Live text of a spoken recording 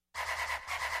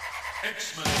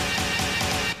X-Men.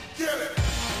 Get it!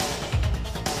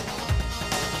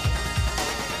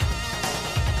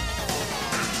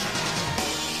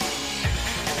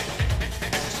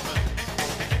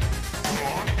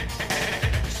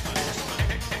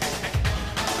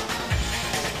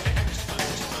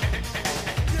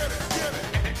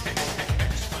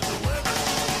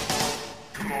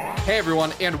 Hey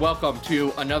everyone, and welcome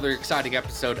to another exciting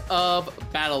episode of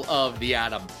Battle of the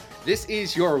Atom. This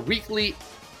is your weekly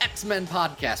X-Men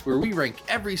podcast where we rank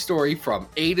every story from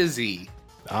A to Z.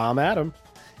 I'm Adam.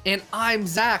 And I'm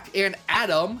Zach. And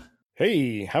Adam...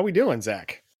 Hey, how we doing,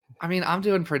 Zach? I mean, I'm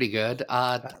doing pretty good.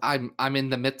 I'm in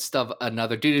the midst of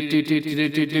another...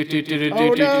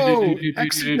 Oh no!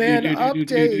 X-Men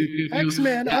update!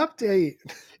 X-Men update!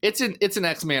 It's an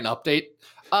X-Men update.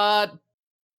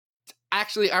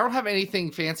 Actually, I don't have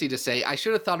anything fancy to say. I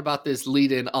should have thought about this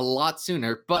lead-in a lot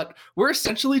sooner, but we're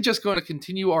essentially just going to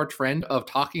continue our trend of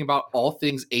talking about all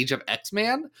things Age of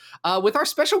X-Man with our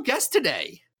special guest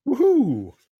today.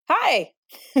 Woohoo! Hi!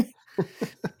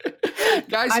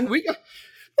 Guys, I'm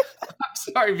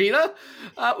sorry, Vita.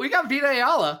 We got Vita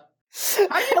Ayala.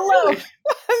 Hello.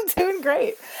 I'm doing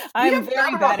great. I'm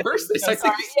very bad at this. I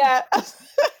think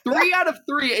 3 out of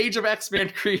 3 Age of X-Men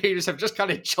creators have just kind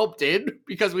of jumped in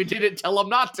because we didn't tell them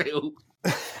not to.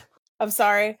 I'm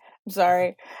sorry.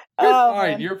 You're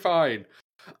fine. You're fine.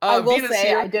 I will Vita's say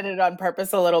here. I did it on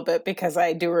purpose a little bit because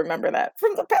I do remember that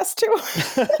from the past two.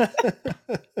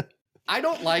 I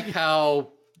don't like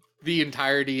how the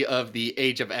entirety of the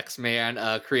Age of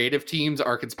X-Men creative teams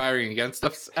are conspiring against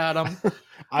us, Adam.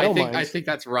 I think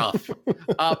that's rough.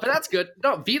 But that's good.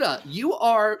 No, Vita, you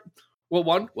are, well,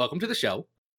 one, welcome to the show.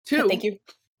 2, Thank you.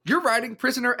 You're writing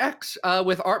Prisoner X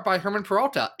with art by Herman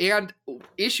Peralta, and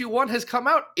issue 1 has come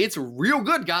out. It's real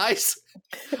good, guys.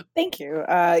 Thank you.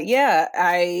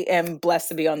 I am blessed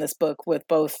to be on this book with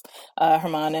both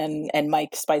Herman and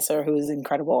Mike Spicer, who is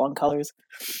incredible on colors.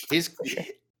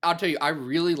 I'll tell you, I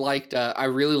really liked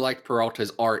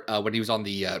Peralta's art when he was on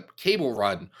the Cable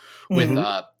run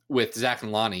with Zach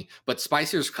and Lonnie. But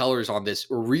Spicer's colors on this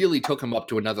really took him up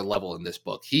to another level in this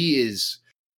book.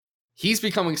 He's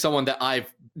becoming someone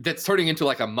that's turning into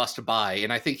like a must buy,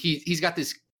 and I think he's got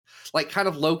this like kind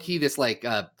of low key, this like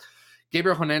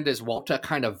Gabriel Hernandez Walta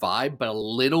kind of vibe, but a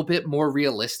little bit more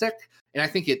realistic. And I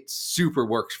think it super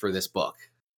works for this book.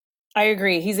 I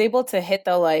agree. He's able to hit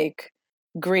the like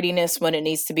grittiness when it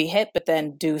needs to be hit, but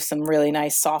then do some really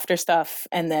nice softer stuff.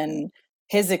 And then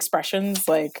his expressions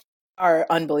like are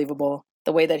unbelievable.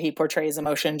 The way that he portrays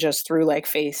emotion just through like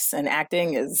face and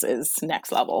acting is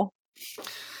next level.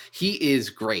 He is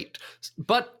great,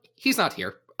 but he's not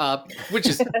here, which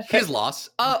is his loss.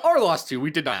 Our loss too.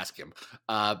 We did not ask him.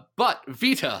 But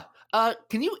Vita,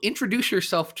 can you introduce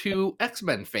yourself to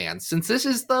X-Men fans, since this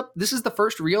is the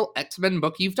first real X-Men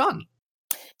book you've done?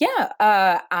 Yeah.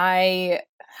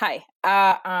 Hi.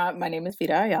 My name is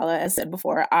Vita Ayala, as said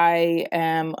before. I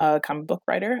am a comic book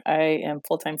writer. I am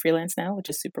full-time freelance now, which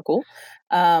is super cool.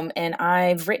 And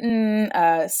I've written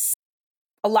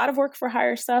a lot of work for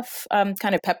hire stuff,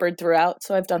 kind of peppered throughout.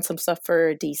 So I've done some stuff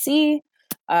for DC.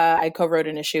 I co-wrote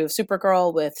an issue of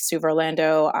Supergirl with Sue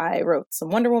Orlando. I wrote some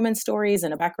Wonder Woman stories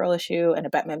and a Batgirl issue and a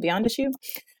Batman Beyond issue.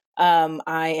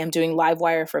 I am doing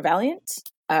Livewire for Valiant,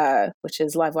 which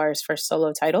is Livewire's first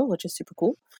solo title, which is super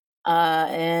cool.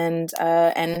 And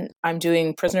I'm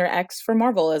doing Prisoner X for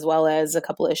Marvel, as well as a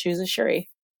couple of issues of Shuri.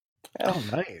 So. Oh,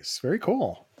 nice. Very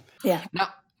cool. Yeah.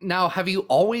 Now, have you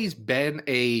always been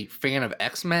a fan of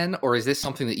X-Men, or is this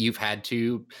something that you've had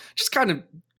to just kind of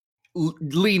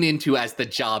lean into as the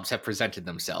jobs have presented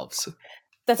themselves?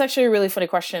 That's actually a really funny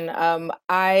question.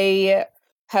 I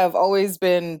have always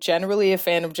been generally a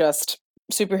fan of just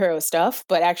superhero stuff,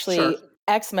 but actually Sure.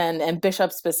 X-Men and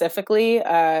Bishop specifically,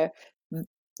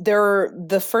 they're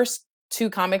the first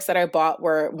 2 comics that I bought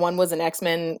one was an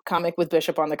X-Men comic with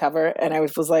Bishop on the cover, and I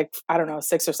was like, I don't know,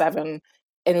 6 or 7.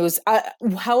 And it was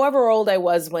however old I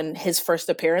was when his first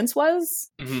appearance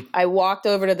was. Mm-hmm. I walked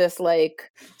over to this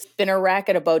like spinner rack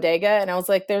at a bodega, and I was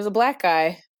like, there's a black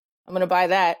guy. I'm going to buy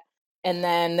that. And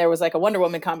then there was like a Wonder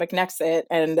Woman comic next to it.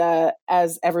 And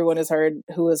as everyone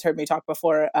who has heard me talk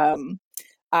before,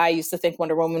 I used to think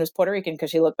Wonder Woman was Puerto Rican because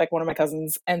she looked like one of my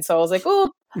cousins. And so I was like, oh,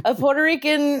 a Puerto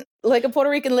Rican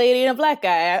lady and a black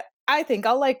guy. I think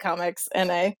I'll like comics.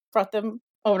 And I brought them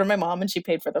over to my mom, and she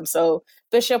paid for them. So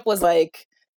Bishop was like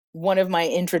one of my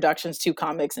introductions to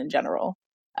comics in general.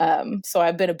 So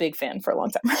I've been a big fan for a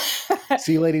long time.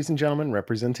 See, ladies and gentlemen,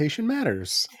 representation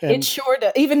matters. It And sure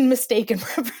does. Even mistaken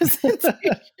representation.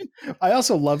 I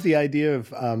also love the idea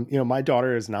of, my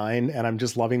daughter is 9, and I'm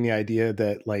just loving the idea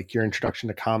that like your introduction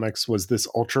to comics was this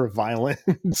ultra violent,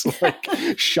 like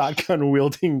shotgun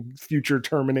wielding future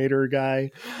Terminator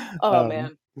guy. Oh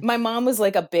man. My mom was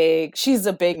like she's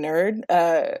a big nerd.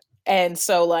 And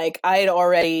so like I'd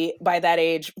already by that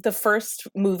age, the first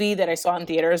movie that I saw in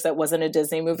theaters that wasn't a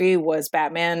Disney movie was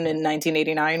Batman in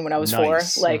 1989 when I was 4.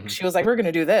 Nice. Like she was like, we're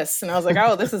gonna do this. And I was like,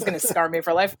 oh, this is gonna scar me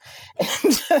for life.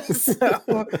 And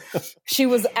so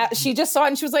she just saw it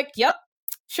and she was like, yep,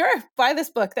 sure, buy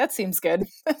this book. That seems good.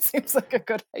 That seems like a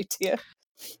good idea.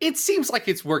 It seems like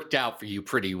it's worked out for you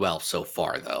pretty well so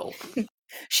far, though.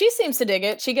 She seems to dig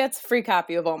it. She gets a free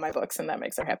copy of all my books, and that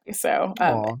makes her happy. So,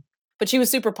 Aw. but she was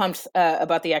super pumped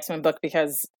about the X-Men book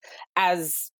because,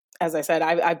 as I said,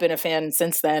 I've been a fan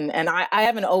since then, and I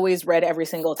haven't always read every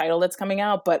single title that's coming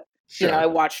out, but Sure. I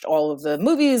watched all of the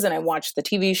movies and I watched the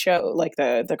TV show, like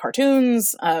the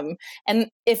cartoons. And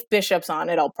if Bishop's on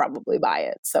it, I'll probably buy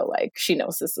it. So, like, she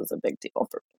knows this is a big deal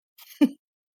for me.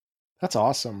 That's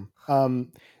awesome.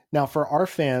 Now, for our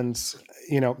fans,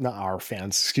 not our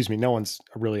fans, excuse me, no one's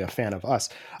really a fan of us.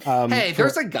 Hey,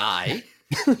 there's a guy.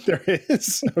 There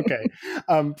is. Okay.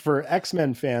 For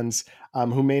X-Men fans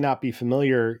who may not be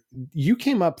familiar, you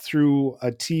came up through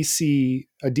a DC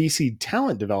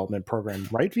talent development program,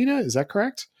 right, Vita? Is that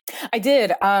correct? I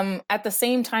did. At the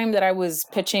same time that I was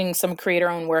pitching some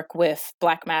creator-owned work with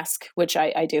Black Mask, which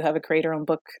I do have a creator-owned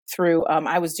book through,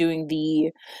 I was doing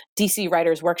the DC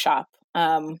Writers Workshop,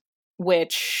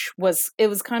 which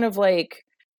was kind of like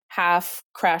half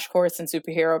crash course in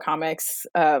superhero comics,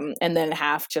 and then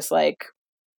half just like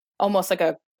almost like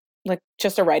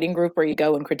just a writing group where you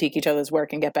go and critique each other's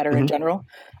work and get better in general.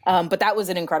 But that was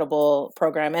an incredible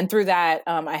program. And through that,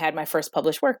 I had my first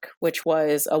published work, which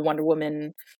was a Wonder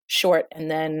Woman short.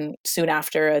 And then soon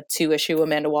after, a 2-issue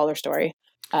Amanda Waller story.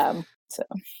 So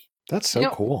That's so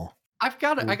cool. I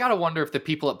gotta wonder if the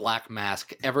people at Black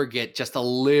Mask ever get just a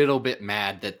little bit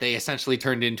mad that they essentially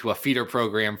turned into a feeder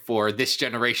program for this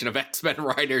generation of X-Men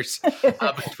writers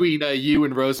between you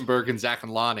and Rosenberg and Zach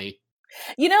and Lonnie.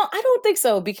 I don't think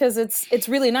so, because it's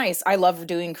really nice. I love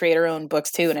doing creator-owned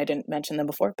books too, and I didn't mention them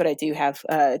before, but I do have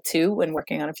 2 and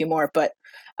working on a few more. But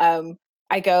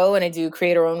I go and I do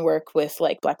creator-owned work with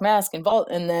like Black Mask and Vault,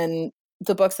 and then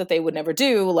the books that they would never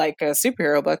do, like a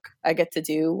superhero book, I get to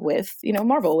do with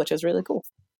Marvel, which is really cool.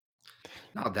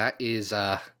 No,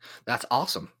 that's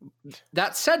awesome.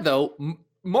 That said, though,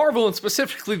 Marvel and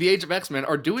specifically the Age of X-Men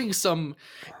are doing some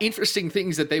interesting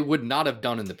things that they would not have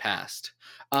done in the past.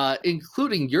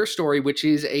 Including your story, which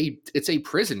is a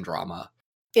prison drama,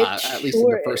 at least in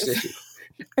the first issue.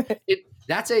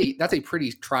 That's a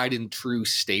pretty tried and true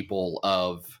staple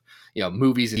of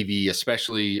movies and TV,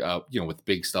 especially with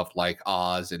big stuff like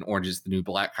Oz and Orange is the New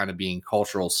Black kind of being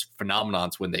cultural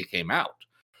phenomenons when they came out.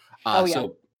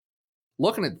 So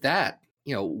looking at that,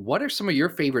 what are some of your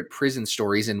favorite prison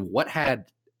stories, and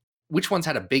which ones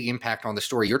had a big impact on the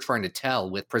story you're trying to tell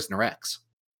with Prisoner X?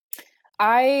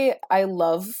 I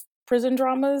love prison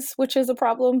dramas, which is a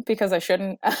problem because I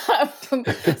shouldn't.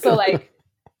 So like,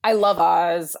 I love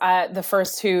Oz. The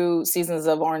first 2 seasons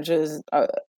of Orange is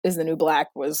the New Black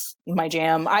was my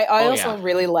jam. I also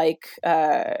really like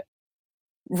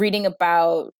reading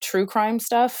about true crime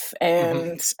stuff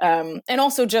and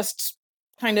also just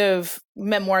kind of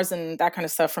memoirs and that kind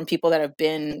of stuff from people that have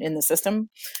been in the system.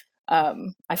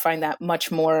 I find that much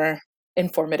more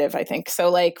informative, I think. So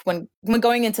like when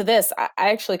going into this, I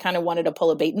actually kind of wanted to pull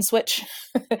a bait and switch,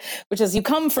 which is you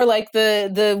come for like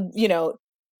the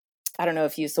I don't know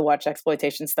if you used to watch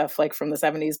exploitation stuff like from the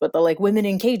 70s, but the like women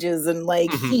in cages and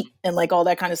like heat and like all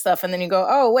that kind of stuff. And then you go,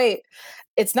 oh wait,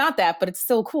 it's not that, but it's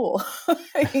still cool.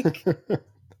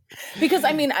 Because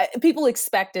I mean, people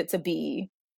expect it to be,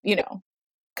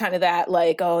 kind of that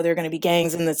like, oh, they're going to be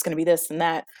gangs and it's going to be this and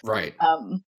that. Right.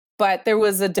 But there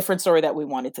was a different story that we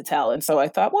wanted to tell. And so I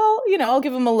thought, well, I'll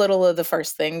give them a little of the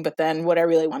first thing. But then what I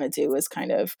really want to do is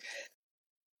kind of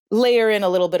layer in a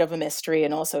little bit of a mystery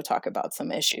and also talk about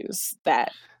some issues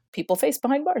that people face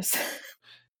behind bars.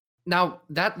 Now,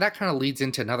 that kind of leads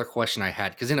into another question I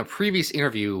had, because in a previous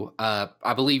interview,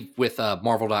 I believe with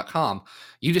Marvel.com,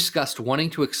 you discussed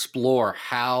wanting to explore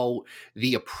how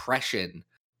the oppression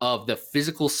of the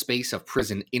physical space of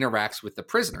prison interacts with the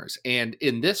prisoners. And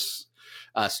in this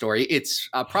story, it's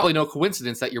probably no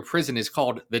coincidence that your prison is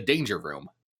called the Danger Room.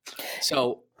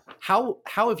 So how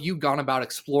have you gone about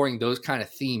exploring those kind of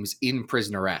themes in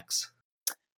Prisoner X?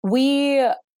 We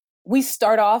we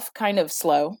start off kind of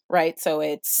slow, right? So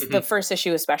it's Mhm. the first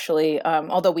issue, especially,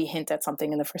 although we hint at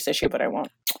something in the first issue, but I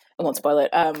won't spoil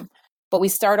it. But we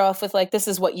start off with like, this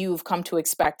is what you've come to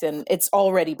expect, and it's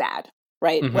already bad,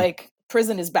 right? Mhm. Like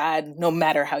prison is bad no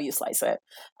matter how you slice it.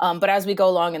 But as we go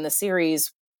along in the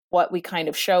series, what we kind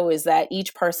of show is that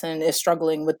each person is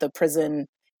struggling with the prison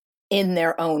in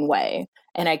their own way.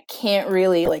 And I can't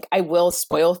really, like, I will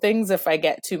spoil things if I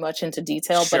get too much into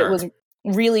detail, but it Sure. was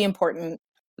really important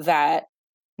that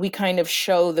we kind of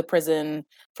show the prison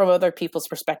from other people's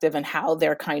perspective and how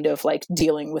they're kind of like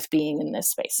dealing with being in this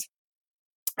space.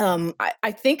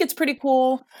 I think it's pretty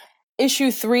cool.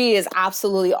 Issue 3 is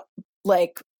absolutely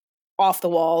like off the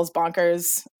walls,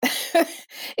 bonkers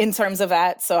in terms of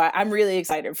that. So I'm really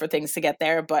excited for things to get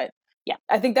there. But yeah,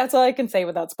 I think that's all I can say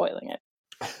without spoiling it.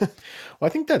 Well, I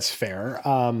think that's fair.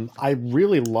 I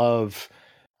really love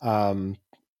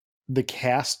the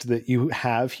cast that you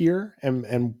have here,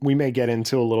 and we may get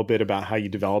into a little bit about how you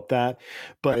develop that.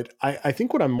 But I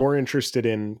think what I'm more interested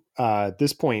in at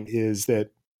this point is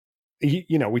that,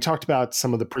 you know, we talked about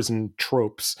some of the prison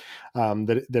tropes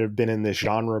that have been in this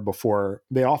genre before.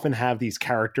 They often have these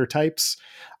character types.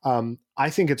 I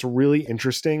think it's really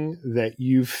interesting that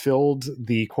you've filled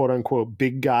the quote unquote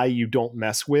big guy you don't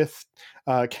mess with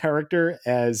character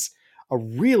as a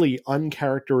really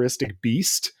uncharacteristic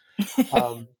beast.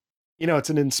 You know,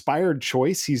 it's an inspired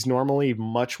choice. He's normally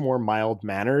much more mild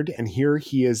mannered, and here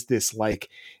he is this like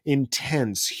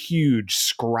intense, huge,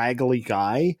 scraggly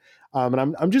guy.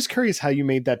 And I'm just curious how you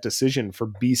made that decision for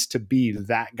Beast to be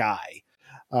that guy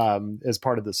as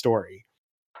part of the story.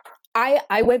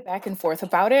 I went back and forth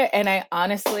about it, and I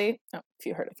honestly, oh, if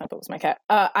you heard a thump, it was my cat.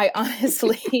 I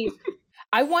honestly,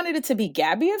 I wanted it to be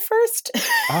Gabby at first.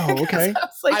 Oh, okay. I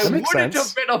was like, I That wouldn't makes have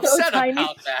sense. been upset tiny.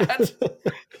 about that.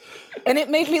 and it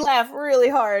made me laugh really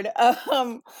hard.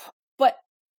 But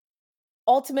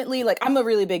ultimately, like, I'm a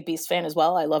really big Beast fan as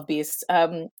well. I love Beast.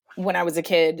 When I was a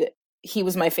kid, he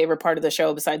was my favorite part of the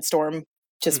show besides Storm.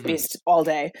 Just Mhm. Beast all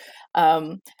day.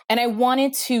 And I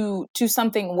wanted to do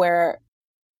something where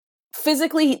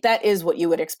physically that is what you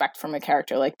would expect from a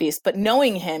character like Beast, but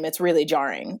knowing him, it's really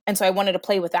jarring. And so I wanted to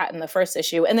play with that in the first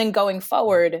issue. And then going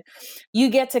forward, you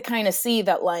get to kind of see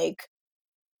that, like,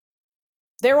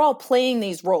 they're all playing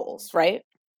these roles, right?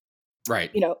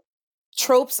 Right. You know,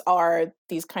 tropes are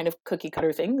these kind of cookie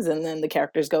cutter things, and then the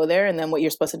characters go there, and then what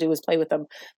you're supposed to do is play with them.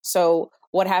 So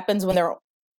what happens when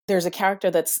there's a character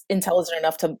that's intelligent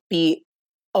enough to be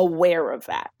aware of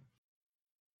that?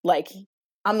 Like,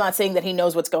 I'm not saying that he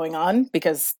knows what's going on,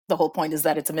 because the whole point is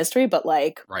that it's a mystery, but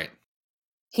like, Right.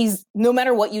 he's, no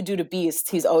matter what you do to Beast,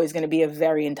 he's always going to be a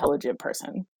very intelligent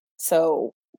person.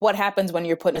 So what happens when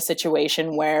you're put in a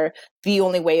situation where the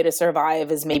only way to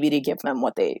survive is maybe to give them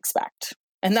what they expect?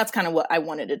 And that's kind of what I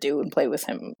wanted to do and play with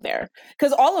him there.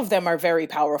 Because all of them are very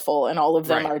powerful, and all of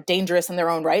them Right. are dangerous in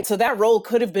their own right. So that role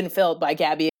could have been filled by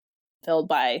Gabby, filled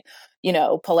by, you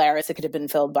know, Polaris. It could have been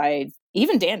filled by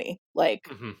even Danny. Like,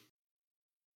 Mhm.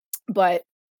 but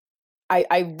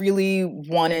I really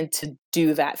wanted to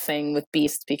do that thing with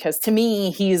Beast, because to me,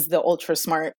 he's the ultra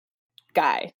smart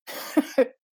guy.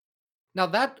 Now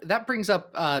that brings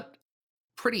up a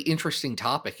pretty interesting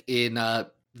topic in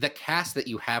the cast that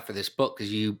you have for this book,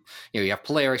 because you have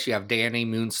Polaris, you have Danny,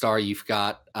 Moonstar, you've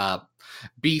got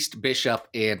Beast, Bishop,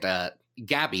 and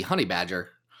Gabby, Honey Badger.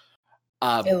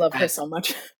 I love her as- so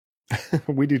much.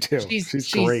 We do too.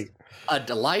 She's Great. a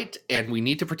delight, and we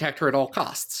need to protect her at all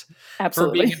costs. Her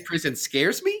Absolutely. being in prison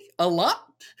scares me a lot,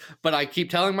 but I keep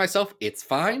telling myself it's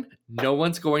fine. No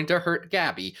one's going to hurt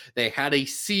Gabby. They had a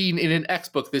scene in an X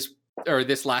book this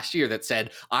last year that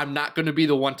said, "I'm not going to be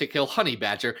the one to kill Honey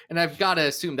Badger," and I've got to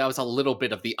assume that was a little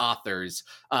bit of the authors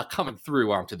coming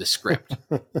through onto the script.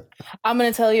 I'm going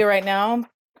to tell you right now,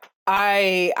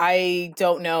 I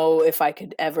don't know if I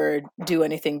could ever do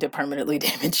anything to permanently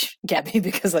damage Gabby,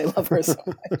 because I love her so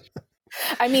much.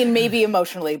 I mean, maybe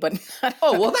emotionally, but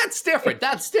Oh, well, that's different.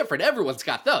 That's different. Everyone's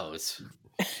got those.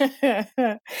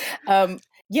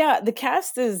 yeah, the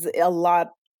cast is a lot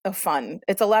of fun.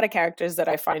 It's a lot of characters that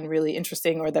I find really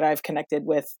interesting, or that I've connected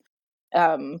with,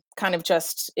 kind of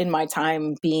just in my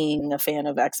time being a fan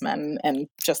of X-Men and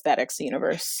just that X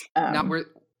universe. Now,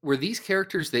 were these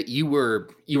characters that you were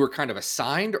kind of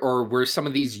assigned, or were some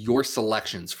of these your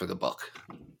selections for the book?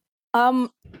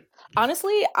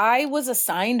 Honestly, I was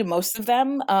assigned most of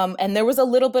them, and there was a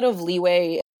little bit of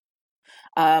leeway.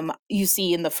 You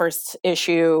see in the first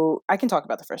issue, I can talk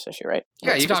about the first issue, right?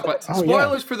 Yeah, you talk about Oh, yeah.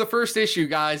 spoilers for the first issue,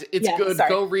 guys. It's Yeah, good. sorry.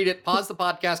 Go read it. Pause the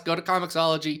podcast. Go to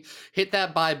Comixology. Hit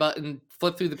that buy button.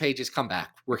 Flip through the pages. Come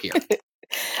back. We're here.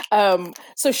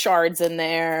 So Shard's in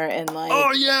there, and like,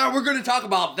 Oh yeah, we're gonna talk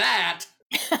about that.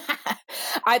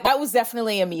 that was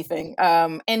definitely a me thing.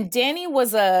 And Danny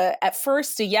was at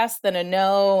first a yes, then a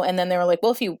no, and then they were like,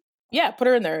 well, put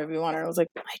her in there if you want her. I was like,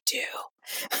 I do.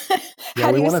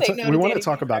 Yeah, we want to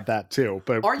talk about that too.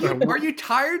 But are you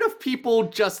tired of people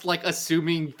just like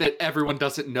assuming that everyone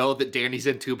doesn't know that Danny's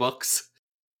in 2 books?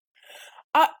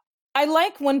 I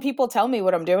like when people tell me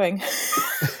what I'm doing.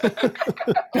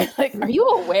 Like, are you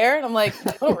aware? And I'm like,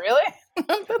 oh, really?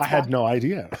 I had no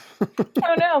idea. I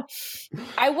don't know.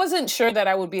 I wasn't sure that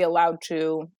I would be allowed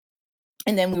to.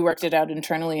 And then we worked it out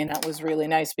internally, and that was really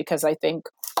nice because I think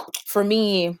for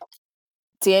me,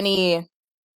 Danny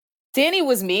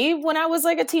was me when I was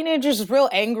like a teenager, just real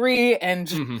angry and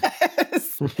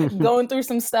going through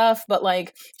some stuff. But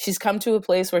like, she's come to a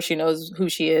place where she knows who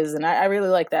she is. And I really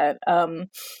like that.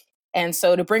 And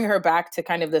so to bring her back to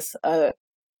kind of this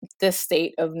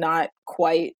state of not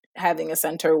quite having a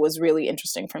center was really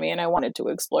interesting for me, and I wanted to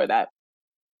explore that.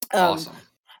 Awesome.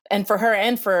 And for her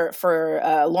and for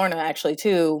Lorna actually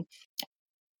too,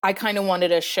 I kind of wanted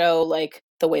to show like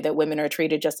the way that women are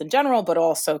treated just in general, but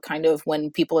also kind of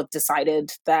when people have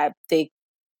decided that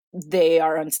they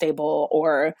are unstable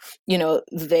or, you know,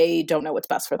 they don't know what's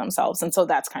best for themselves. And so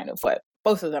that's kind of what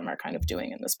both of them are kind of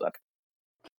doing in this book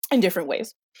in different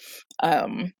ways.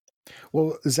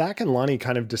 Well, Zach and Lonnie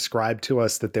kind of described to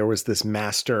us that there was this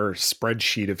master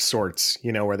spreadsheet of sorts,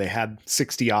 you know, where they had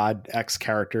 60 odd X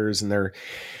characters and they're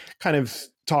kind of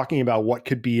talking about what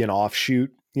could be an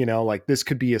offshoot, you know, like this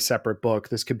could be a separate book.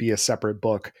 This could be a separate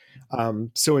book.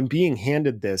 So in being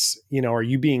handed this, you know, are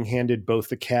you being handed both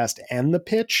the cast and the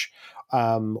pitch?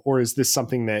 Or is this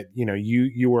something that, you know,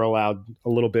 you were allowed a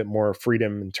little bit more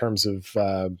freedom in terms of,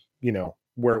 you know,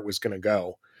 where it was going to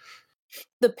go?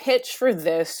 The pitch for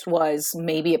this was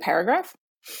maybe a paragraph.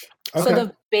 Okay. So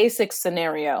the basic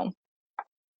scenario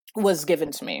was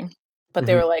given to me, but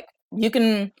they were like, you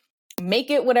can make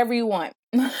it whatever you want.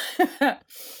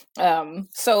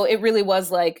 So it really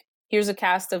was like, here's a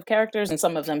cast of characters, and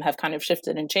some of them have kind of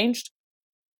shifted and changed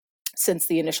since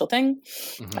the initial thing.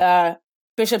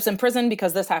 Bishop's in prison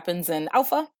because this happens in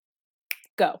Alpha.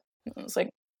 Go. It was like,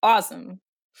 awesome.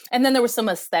 And then there were some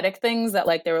aesthetic things that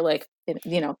like, they were like,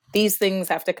 you know, these things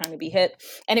have to kind of be hit.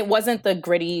 And it wasn't the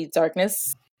gritty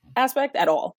darkness aspect at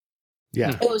all.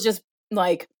 Yeah. It was just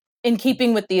like in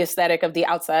keeping with the aesthetic of the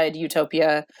outside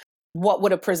utopia. What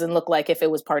would a prison look like if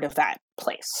it was part of that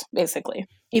place, basically,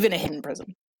 even a hidden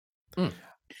prison?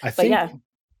 I think,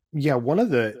 yeah, one of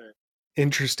the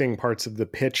interesting parts of the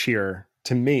pitch here,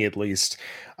 to me at least,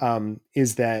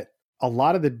 is that a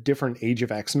lot of the different Age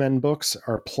of X-Men books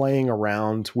are playing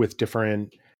around with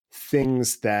different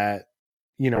things that,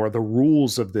 you know, are the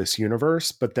rules of this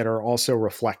universe, but that are also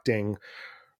reflecting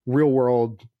real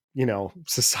world, you know,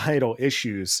 societal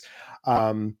issues.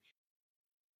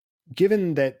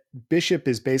 Given that Bishop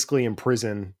is basically in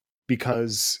prison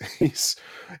because he's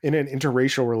in an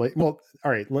interracial well,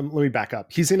 all right, let me back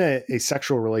up. He's in a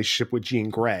sexual relationship with Jean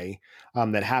Grey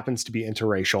that happens to be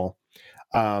interracial.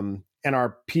 And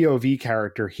our POV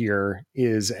character here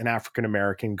is an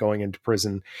African-American going into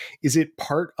prison. Is it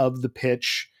part of the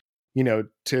pitch, you know,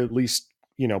 to at least,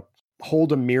 you know,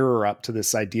 hold a mirror up to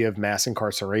this idea of mass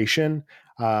incarceration,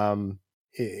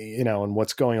 you know, and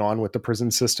what's going on with the prison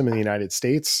system in the United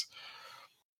States?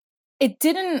 It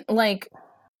didn't like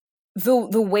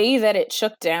the way that it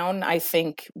shook down, I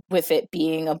think, with it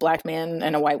being a Black man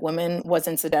and a white woman was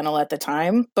incidental at the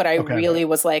time. But I really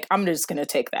was like, I'm just going to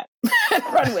take that and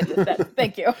run with it.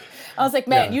 Thank you. I was like,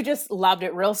 man, you just lobbed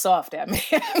it real soft at me.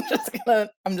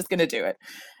 I'm just gonna do it.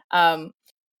 And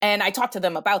I talked to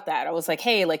them about that. I was like,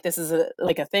 hey, like this is a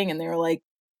thing. And they were like,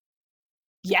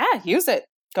 yeah, use it.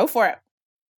 Go for it.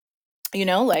 You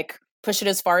know, like push it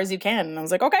as far as you can. And I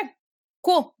was like, okay.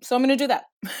 Cool. So I'm going to do that.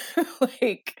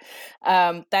 Like,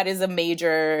 that is a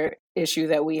major issue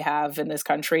that we have in this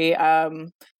country.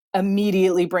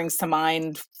 Immediately brings to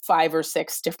mind 5 or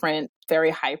 6 different,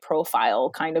 very high profile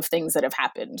kind of things that have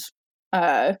happened,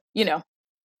 you know,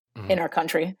 in our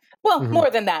country. Well,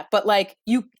 more than that, but like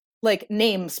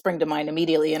names spring to mind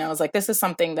immediately. And I was like, this is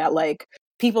something that like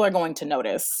people are going to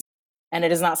notice. And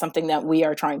it is not something that we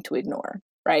are trying to ignore.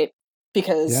 Right.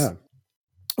 Because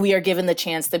we are given the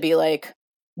chance to be like,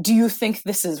 do you think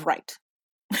this is right?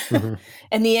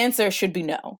 And the answer should be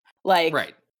no.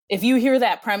 Like, if you hear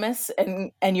that premise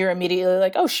and you're immediately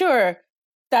like, oh, sure,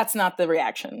 that's not the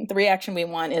reaction. The reaction we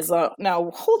want is,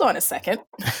 now, hold on a second.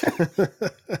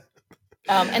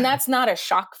 And that's not a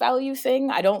shock value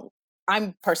thing.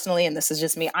 I'm personally, and this is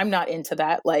just me, I'm not into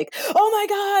that. Like, oh my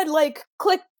God, like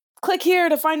click here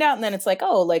to find out. And then it's like,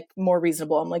 oh, like more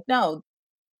reasonable. I'm like, no,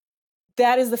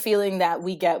 that is the feeling that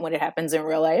we get when it happens in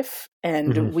real life,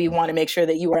 and we want to make sure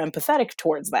that you are empathetic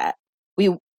towards that.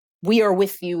 We are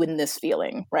with you in this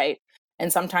feeling, right?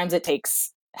 And sometimes it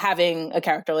takes having a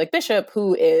character like Bishop,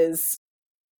 who is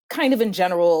kind of in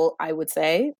general, I would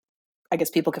say, I guess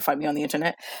people can find me on the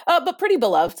internet, but pretty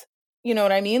beloved. You know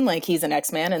what I mean? Like, he's an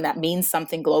X-Man, and that means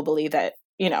something globally that,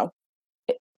 you know,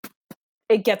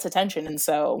 it gets attention. And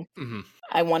so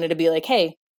I wanted to be like,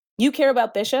 hey, you care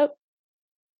about Bishop?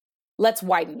 Let's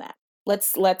widen that.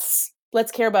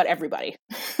 Let's care about everybody.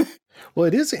 Well,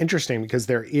 it is interesting because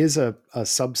there is a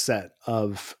subset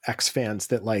of X fans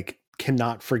that like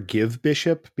cannot forgive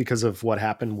Bishop because of what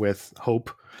happened with Hope,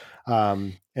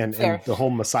 and the whole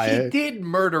Messiah. He did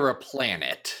murder a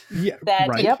planet. Yeah,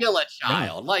 right. To kill a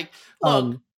child. Like,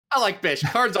 look, I like Bish.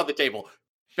 Cards on the table.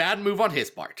 Bad move on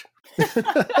his part.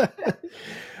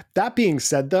 That being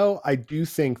said, though, I do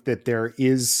think that there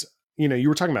is, you know, you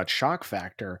were talking about shock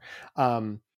factor.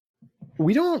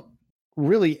 We don't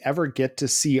really ever get to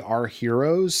see our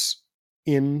heroes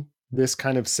in this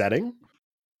kind of setting.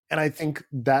 And I think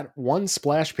that one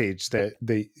splash page that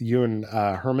you and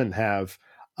Herman have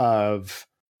of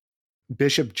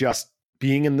Bishop just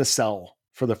being in the cell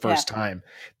for the first time,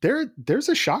 there's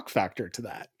a shock factor to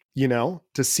that, you know,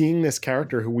 to seeing this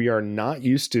character who we are not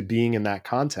used to being in that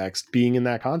context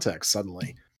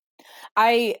suddenly.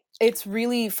 It's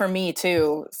really, for me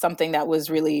too, something that was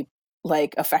really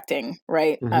like affecting,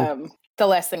 right? The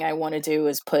last thing I want to do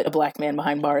is put a black man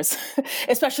behind bars,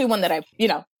 especially one that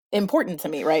important to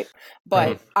me, right?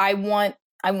 But I want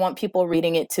people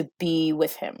reading it to be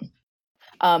with him.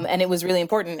 And it was really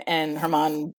important, and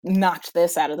Herman knocked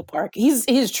this out of the park.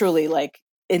 He's truly like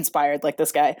inspired, like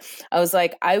this guy. I was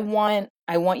like, I want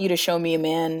you to show me a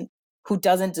man who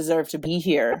doesn't deserve to be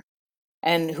here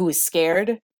and who is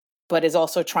scared, but is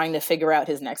also trying to figure out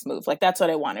his next move. Like, that's what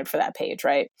I wanted for that page,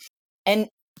 right? And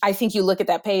I think you look at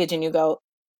that page and you go,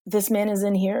 this man is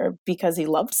in here because he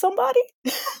loved somebody.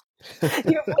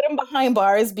 You put him behind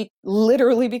bars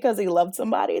literally because he loved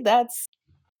somebody. That's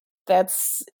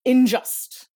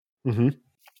unjust.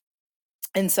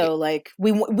 And so like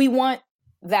we want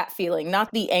that feeling,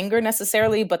 not the anger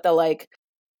necessarily, but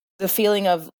the feeling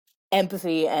of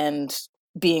empathy and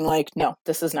being like, no,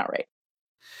 this is not right.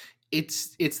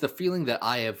 It's the feeling that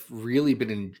I have really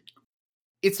been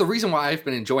it's the reason why I've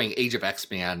been enjoying Age of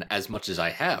X-Man as much as I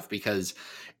have, because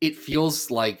it feels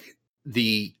like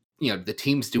the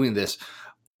teams doing this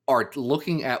are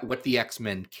looking at what the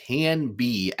X-Men can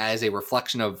be as a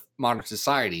reflection of modern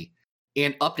society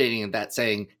and updating that,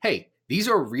 saying, hey, these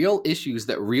are real issues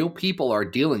that real people are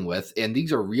dealing with, and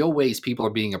these are real ways people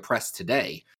are being oppressed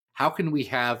today. How can we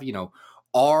have,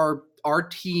 our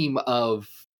team of,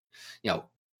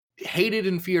 hated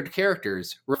and feared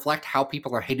characters reflect how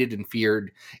people are hated and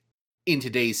feared in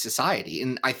today's society?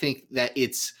 And I think that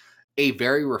it's a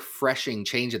very refreshing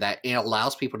change of that, and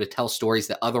allows people to tell stories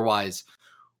that otherwise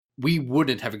we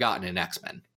wouldn't have gotten in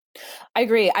X-Men. I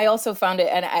agree. I also found it,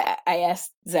 and I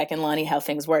asked Zach and Lonnie how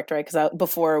things worked, right? Because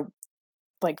before,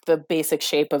 like, the basic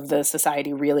shape of the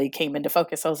society really came into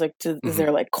focus, I was like, is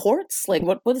there like courts? Like,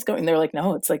 what is going? They're like,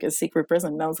 no, it's like a secret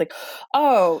prison. And I was like,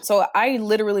 oh, so I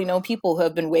literally know people who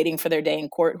have been waiting for their day in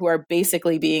court who are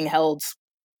basically being held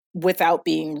without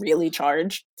being really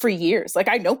charged for years. Like,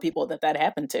 I know people that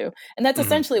happened to, and that's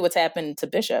essentially what's happened to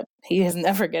Bishop. He is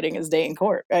never getting his day in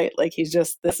court, right? Like,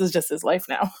 this is just his life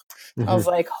now. I was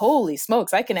like, holy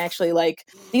smokes, I can actually, like,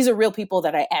 these are real people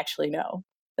that I actually know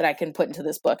that I can put into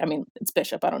this book. I mean, it's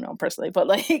Bishop, I don't know him personally, but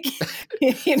like,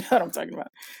 you know what I'm talking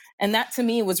about. And that to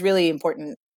me was really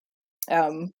important,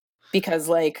 because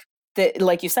like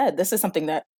you said, this is something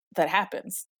that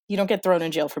happens. You don't get thrown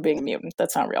in jail for being a mutant.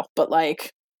 That's not real. But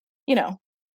like,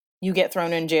 you get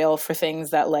thrown in jail for things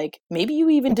that like maybe you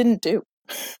even didn't do.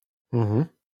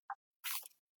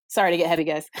 Sorry to get heavy,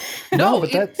 guys. No,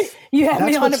 but you had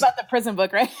me on about the prison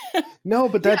book, right? No,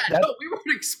 but no, we weren't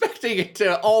expecting it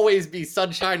to always be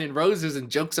sunshine and roses and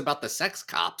jokes about the sex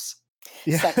cops.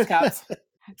 Yeah. Sex cops.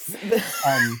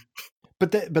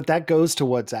 But that goes to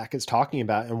what Zach is talking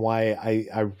about, and why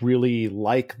I really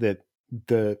like that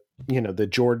the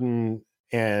Jordan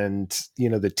and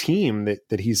the team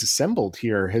that he's assembled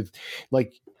here have,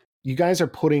 like, you guys are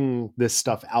putting this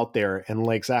stuff out there, and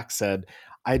like Zach said,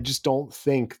 I just don't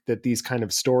think that these kind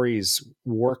of stories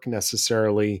work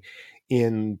necessarily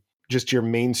in just your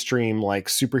mainstream like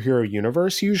superhero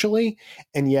universe usually.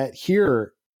 And yet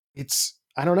here it's,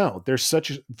 I don't know, there's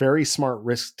such very smart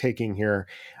risk taking here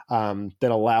that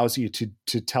allows you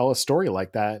to tell a story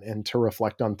like that and to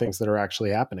reflect on things that are actually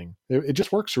happening. It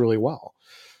just works really well.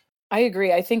 I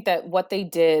agree. I think that what they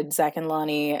did, Zach and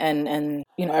Lonnie, and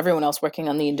everyone else working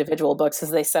on the individual books, is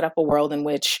they set up a world in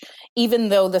which, even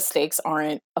though the stakes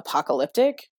aren't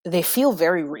apocalyptic, they feel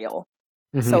very real.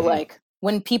 Mhm. So like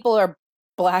when people are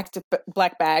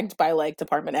black bagged by like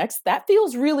Department X, that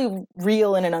feels really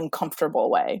real in an uncomfortable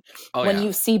way. Oh, when yeah.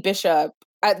 you see Bishop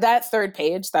at that third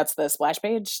page, that's the splash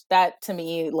page, that to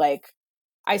me, like,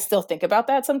 I still think about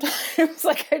that sometimes.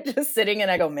 Like I'm just sitting and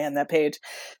I go, man, that page,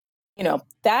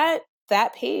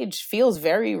 that page feels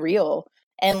very real.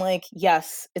 And like,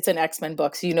 yes, it's an X-Men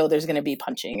book, so there's going to be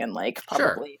punching and like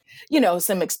probably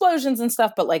some explosions and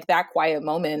stuff, but like that quiet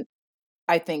moment,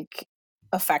 I think,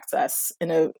 affects us in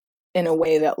a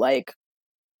way that like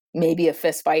maybe a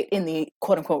fist fight in the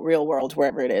quote unquote real world,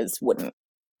 wherever it is, wouldn't.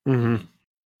 Mhm.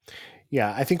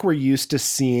 Yeah, I think we're used to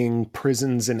seeing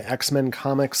prisons in X-Men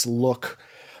comics look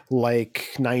like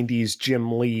 90s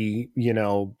Jim Lee,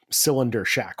 cylinder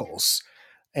shackles.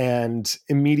 And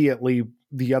immediately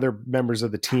the other members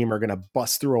of the team are going to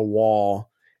bust through a wall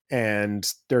and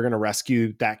they're going to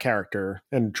rescue that character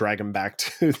and drag him back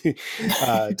to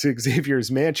to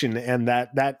Xavier's mansion. And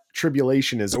that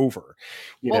tribulation is over,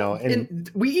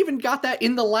 and we even got that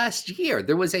in the last year.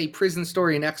 There was a prison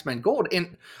story in X-Men Gold,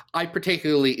 and I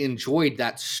particularly enjoyed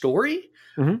that story,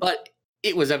 but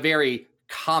it was a very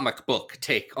comic book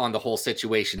take on the whole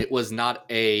situation. It was not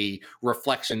a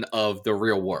reflection of the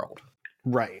real world.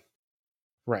 Right.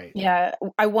 Yeah,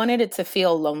 I wanted it to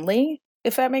feel lonely,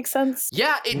 if that makes sense.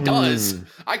 Yeah, it does.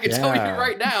 I can tell you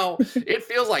right now, it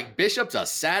feels like Bishop's a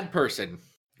sad person.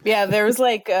 Yeah, there was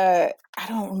like, I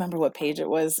don't remember what page it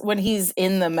was, when he's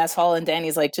in the mess hall and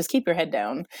Danny's like, just keep your head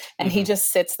down. And he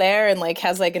just sits there and like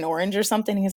has like an orange or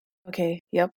something. He's like, okay,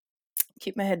 yep,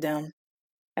 keep my head down.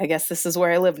 I guess this is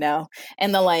where I live now.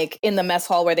 And in the mess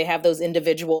hall where they have those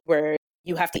individual where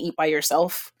you have to eat by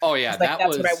yourself. Oh yeah,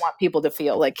 that's what I want people to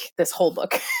feel like this whole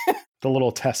book. The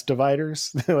little test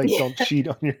dividers, don't cheat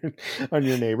on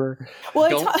your neighbor.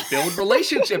 Well, don't build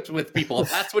relationships with people.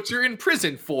 That's what you're in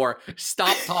prison for.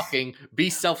 Stop talking. Be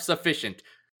self-sufficient.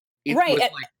 Right.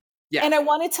 And I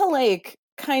wanted to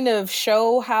kind of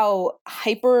show how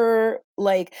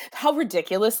how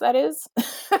ridiculous that is.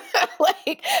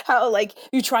 How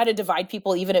you try to divide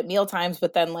people even at meal times,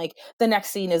 but then the next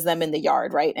scene is them in the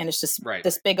yard, right? And it's just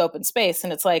this big open space.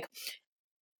 And it's like,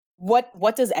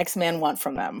 what does X-Man want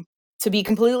from them? To be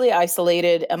completely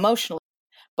isolated emotionally,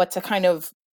 but to kind of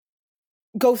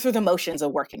go through the motions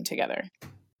of working together.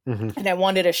 And I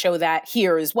wanted to show that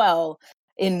here as well,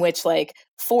 in which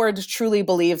Ford truly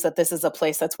believes that this is a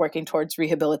place that's working towards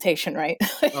rehabilitation, right?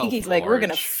 He's like, we're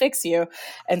going to fix you.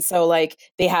 And so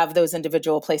they have those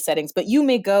individual place settings, but you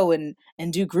may go and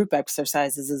do group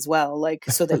exercises as well,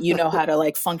 so that you know how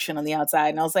to function on the outside.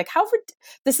 And I was like,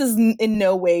 this is in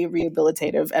no way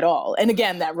rehabilitative at all. And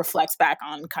again, that reflects back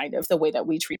on kind of the way that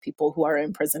we treat people who are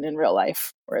in prison in real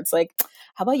life, where it's like,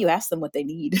 how about you ask them what they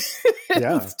need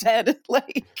instead?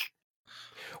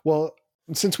 Well,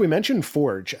 since we mentioned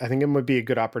Forge, I think it would be a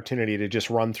good opportunity to just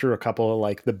run through a couple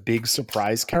of the big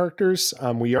surprise characters.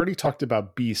 We already talked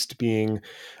about Beast being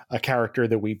a character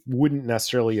that we wouldn't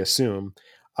necessarily assume.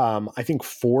 I think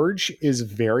Forge is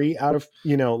very out of,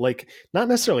 not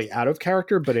necessarily out of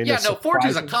character, but Forge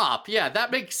is a cop. Yeah,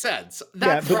 that makes sense.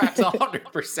 That tracks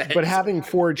 100%. But having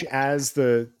Forge as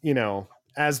the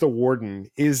warden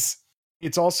it's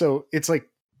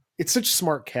such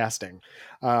smart casting.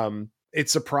 It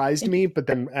surprised me, but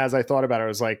then as I thought about it, I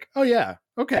was like, oh yeah,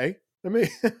 okay.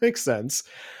 That makes sense.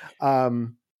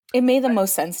 It made the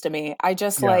most sense to me. I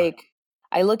just I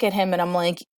look at him and I'm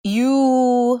like,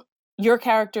 your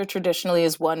character traditionally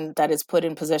is one that is put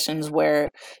in positions where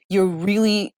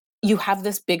you have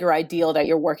this bigger ideal that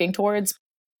you're working towards,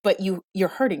 but you're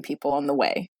hurting people on the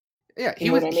way. Yeah, he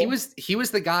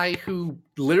was the guy who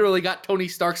literally got Tony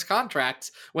Stark's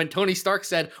contracts when Tony Stark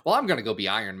said, well, I'm going to go be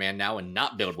Iron Man now and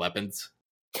not build weapons.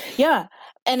 Yeah.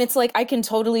 And it's I can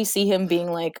totally see him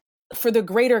being for the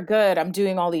greater good, I'm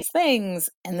doing all these things.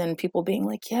 And then people being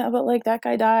like, yeah, but that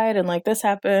guy died and this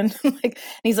happened. And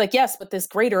he's like, yes, but this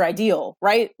greater ideal,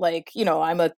 right?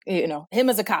 I'm him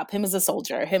as a cop, him as a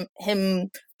soldier,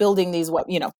 him building these,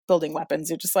 building weapons.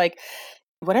 You're just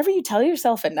whatever you tell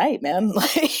yourself at night, man.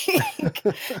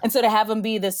 And so to have him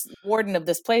be this warden of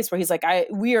this place where he's like,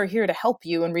 we are here to help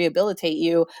you and rehabilitate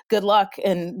you. Good luck.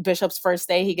 And Bishop's first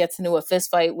day, he gets into a fist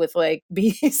fight with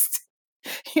Beast.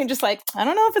 You're just I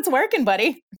don't know if it's working,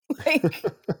 buddy.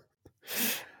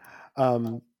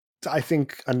 I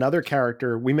think another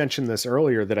character, we mentioned this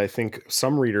earlier, that I think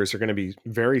some readers are going to be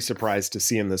very surprised to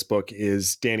see in this book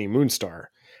is Danny Moonstar.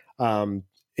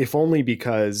 If only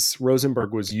because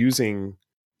Rosenberg was using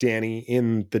Danny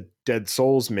in the Dead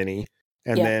Souls mini,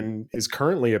 and then is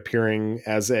currently appearing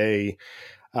as a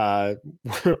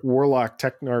warlock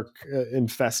technarch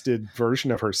infested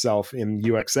version of herself in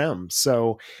UXM.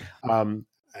 So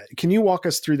can you walk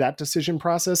us through that decision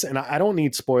process? And I don't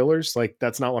need spoilers, like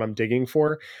that's not what I'm digging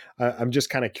for. I'm just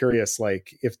kind of curious,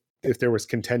 like if there was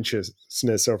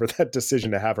contentiousness over that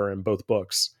decision to have her in both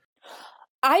books.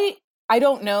 I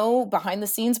don't know behind the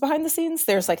scenes.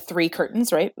 There's like 3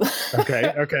 curtains, right?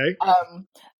 Okay.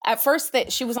 At first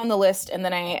she was on the list, and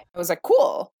then I was like,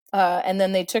 cool. And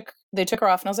then they took her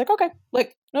off, and I was like, okay,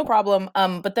 like no problem.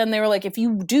 But then they were like, if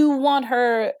you do want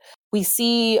her, we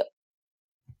see,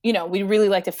 we really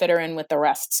like to fit her in with the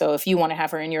rest. So if you want to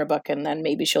have her in your book, and then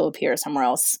maybe she'll appear somewhere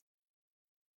else,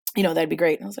 that'd be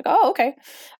great. And I was like, oh, okay.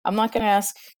 I'm not going to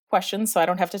ask questions, so I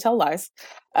don't have to tell lies.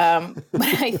 But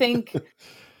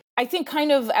I think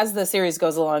kind of as the series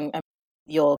goes along,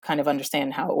 you'll kind of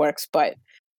understand how it works. But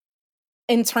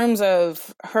in terms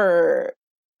of her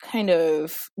kind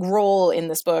of role in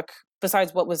this book,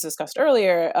 besides what was discussed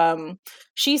earlier,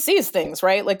 she sees things,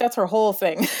 right? Like that's her whole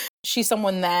thing. She's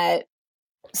someone that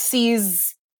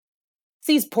sees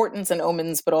portents and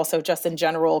omens, but also just in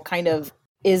general kind of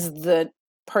is the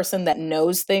person that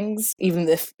knows things, even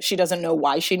if she doesn't know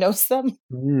why she knows them.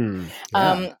 And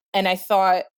I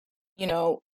thought,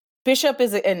 Bishop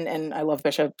is, and I love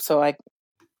Bishop, so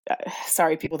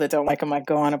sorry people that don't like him, I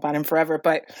go on about him forever,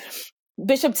 but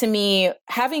Bishop, to me,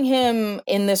 having him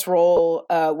in this role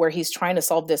where he's trying to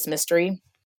solve this mystery,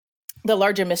 the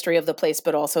larger mystery of the place,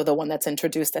 but also the one that's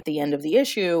introduced at the end of the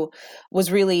issue,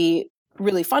 was really,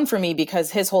 really fun for me,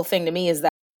 because his whole thing to me is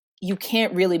that you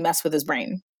can't really mess with his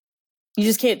brain. You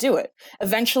just can't do it.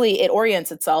 Eventually it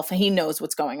orients itself and he knows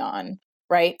what's going on,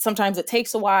 right? Sometimes it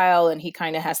takes a while and he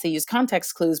kind of has to use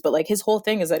context clues, but like his whole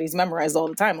thing is that he's memorized all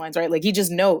the timelines, right? Like he just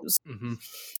knows. Mm-hmm.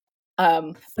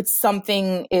 But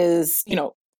something is,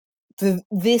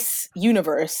 this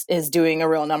universe is doing a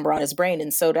real number on his brain.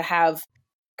 And so to have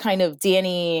kind of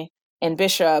Danny and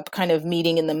Bishop kind of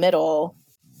meeting in the middle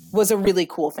was a really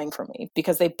cool thing for me,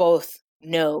 because they both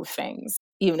know things,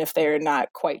 even if they're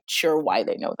not quite sure why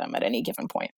they know them at any given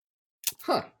point.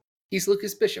 Huh. He's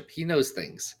Lucas Bishop. He knows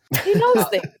things. He knows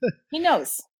things. He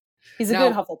knows. He's a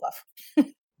good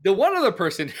Hufflepuff. The one other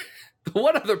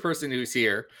person who's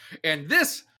here, and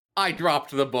this, I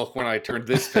dropped the book when I turned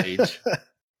this page,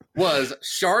 was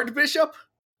Shard Bishop,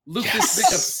 Lucas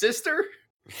Bishop's sister.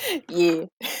 Yeah.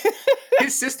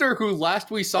 His sister, who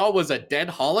last we saw was a dead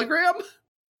hologram.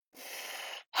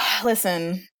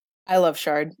 Listen, I love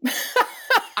Shard.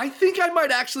 I think I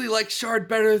might actually like Shard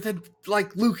better than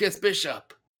like Lucas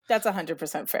Bishop. That's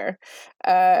 100% fair.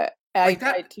 I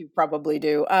too probably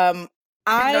do.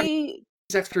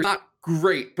 His extra not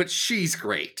great, but she's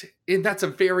great, and that's a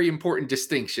very important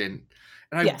distinction.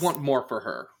 And I want more for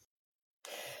her.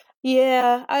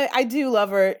 Yeah, I do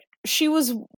love her. She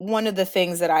was one of the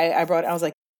things that I brought. I was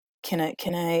like,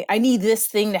 I need this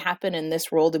thing to happen in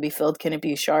this role to be filled. Can it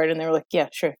be Shard? And they were like, yeah,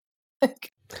 sure.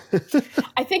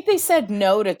 I think they said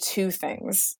no to 2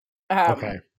 things.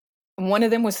 Okay. One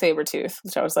of them was Sabretooth,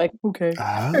 which I was like, okay.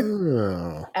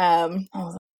 Oh.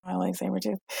 I like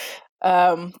Sabretooth.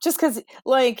 Just because,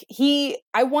 like,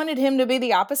 I wanted him to be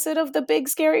the opposite of the big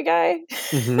scary guy.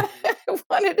 Mm-hmm. I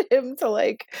wanted him to,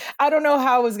 like, I don't know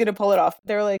how I was going to pull it off.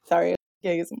 They were like, sorry.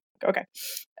 Yeah, he's okay.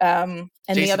 And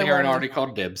Jason the other Aaron one already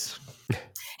called dibs.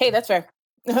 Hey, that's fair.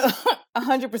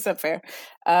 100% fair.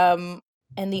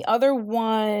 And the other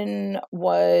one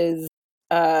was,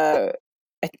 I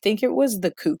think it was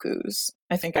the Cuckoos.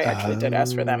 I think I actually did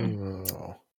ask for them.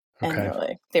 Okay.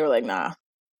 And they were like, nah,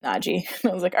 G.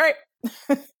 And I was like, all right.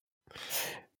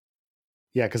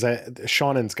 Yeah, because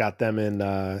Shannon's got them in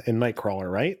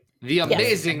Nightcrawler, right? The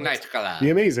amazing Nightcrawler.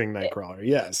 The amazing Nightcrawler.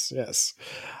 Yes.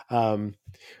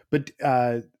 But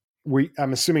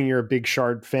I'm assuming you're a big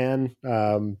Shard fan.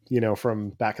 From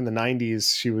back in the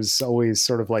 90s, she was always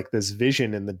sort of like this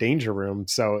vision in the Danger Room.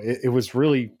 So it was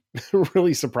really,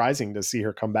 really surprising to see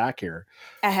her come back here.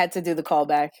 I had to do the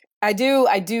callback. I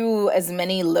do as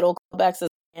many little callbacks as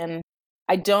I can.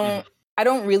 I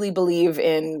don't really believe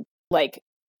in like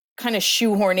kind of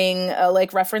shoehorning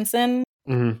like reference in.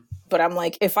 Mm-hmm. But I'm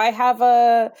like, if I have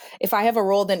a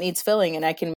role that needs filling and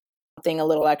I can make something a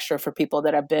little extra for people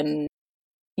that have been,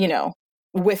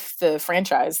 with the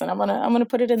franchise, then I'm gonna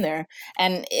put it in there,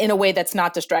 and in a way that's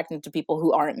not distracting to people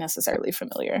who aren't necessarily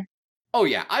familiar. Oh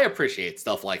yeah, I appreciate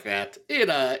stuff like that.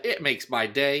 It makes my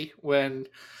day when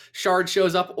Shard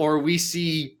shows up, or we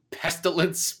see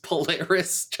Pestilence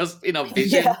Polaris just in a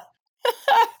vision. Yeah.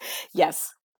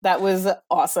 Yes, that was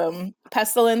awesome.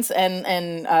 Pestilence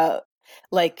and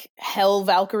like Hell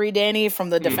Valkyrie Danny from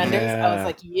the Defenders. I was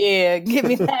like, yeah, give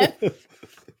me that.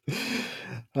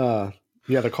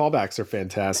 Yeah, the callbacks are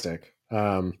fantastic.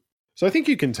 So I think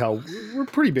you can tell we're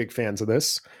pretty big fans of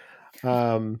this.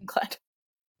 I'm glad.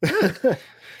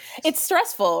 It's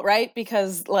stressful, right?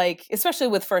 Because like, especially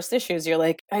with first issues, you're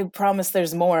like, I promise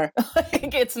there's more.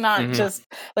 Like, it's not just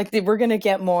like we're going to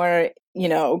get more, you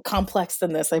know, complex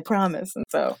than this, I promise. And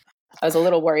so I was a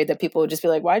little worried that people would just be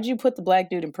like, why'd you put the black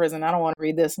dude in prison? I don't want to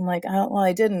read this. I'm like, well,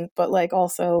 I didn't. But like,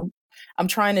 also, I'm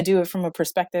trying to do it from a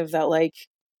perspective that like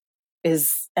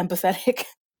is empathetic.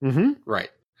 Right.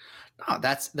 Oh,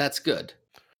 that's good.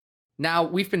 Now,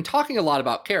 we've been talking a lot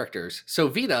about characters. So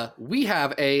Vita, we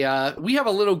have a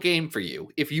little game for you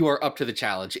if you are up to the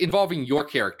challenge involving your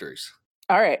characters.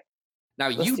 All right. Now,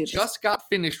 you just got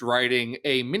finished writing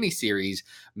a miniseries,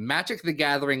 Magic the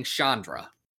Gathering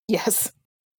Chandra. Yes.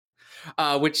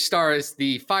 Which stars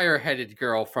the fire-headed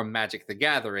girl from Magic the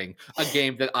Gathering, a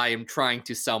game that I am trying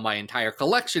to sell my entire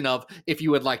collection of. If you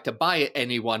would like to buy it,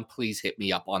 anyone, please hit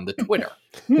me up on the Twitter.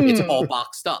 It's all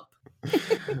boxed up.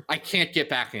 I can't get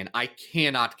back in. I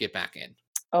cannot get back in.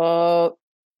 Oh,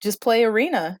 just play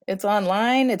Arena. It's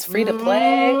online. It's free to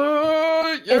play.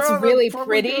 It's really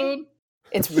pretty. Good.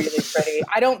 It's really pretty.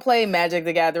 I don't play Magic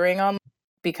the Gathering on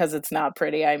because it's not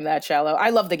pretty. I'm that shallow. I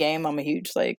love the game. I'm a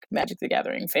huge like Magic the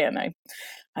Gathering fan.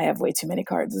 I have way too many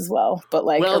cards as well. But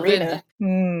like Arena.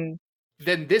 Then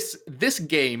this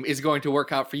game is going to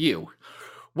work out for you.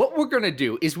 What we're going to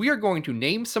do is we are going to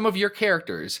name some of your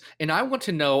characters, and I want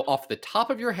to know off the top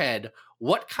of your head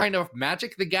what kind of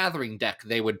Magic the Gathering deck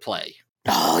they would play.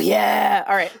 Oh, yeah.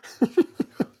 All right.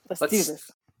 Let's do this.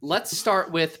 Let's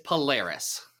start with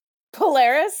Polaris.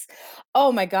 Polaris?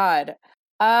 Oh, my God.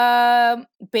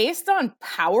 Based on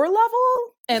power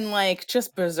level and like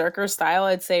just Berserker style,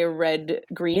 I'd say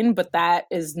red-green, but that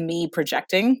is me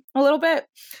projecting a little bit.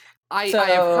 I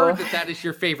have heard that is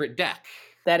your favorite deck.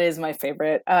 That is my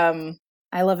favorite. I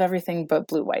love everything but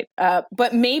blue-white.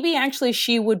 But maybe actually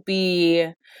she would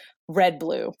be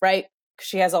red-blue, right?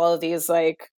 She has all of these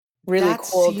like really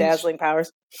cool, dazzling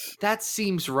powers. That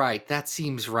seems right. Yeah,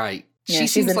 she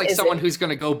she's seems like someone who's going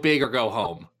to go big or go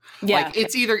home. Yeah.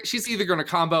 Like she's either going to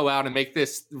combo out and make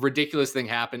this ridiculous thing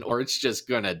happen, or it's just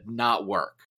going to not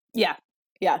work. Yeah.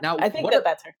 Now, I think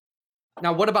that's her.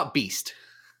 Now, what about Beast?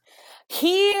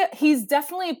 He's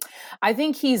definitely, I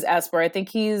think he's Esper. I think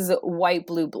he's white,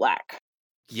 blue, black.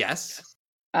 Yes.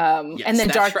 Yes, and then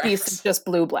Dark Beast is just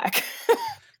blue, black.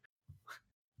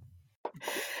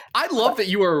 I love that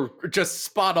you are just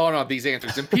spot on these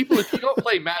answers. And people, if you don't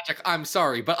play Magic, I'm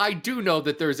sorry, but I do know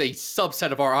that there's a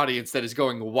subset of our audience that is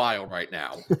going wild right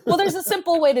now. Well, there's a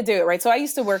simple way to do it, right? So I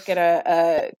used to work at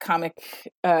a comic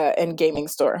and gaming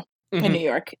store in New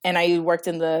York, and I worked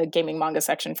in the gaming manga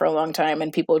section for a long time,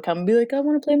 and people would come and be like, I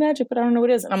want to play Magic, but I don't know what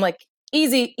it is. And I'm like,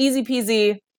 easy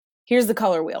peasy. Here's the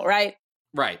color wheel, right?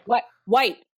 Right.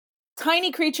 White.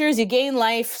 Tiny creatures, you gain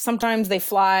life. Sometimes they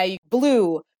fly.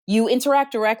 Blue. You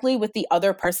interact directly with the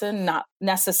other person, not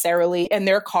necessarily, and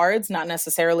their cards, not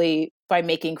necessarily by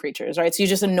making creatures, right? So you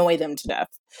just annoy them to death.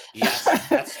 Yes,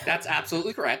 that's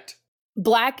absolutely correct.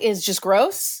 Black is just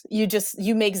gross. You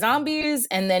make zombies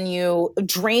and then you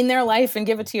drain their life and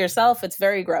give it to yourself. It's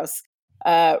very gross.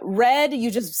 Red, you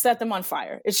just set them on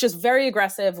fire. It's just very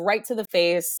aggressive, right to the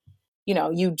face. You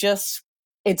know,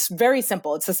 it's very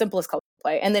simple. It's the simplest color to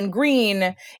play. And then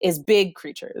green is big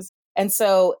creatures. And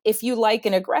so if you like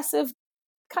an aggressive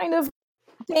kind of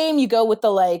game, you go with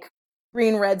the like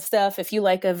green, red stuff. If you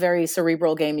like a very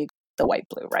cerebral game, you go with the white,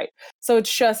 blue, right? So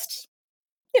it's just,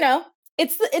 you know,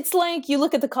 it's like you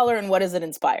look at the color and what does it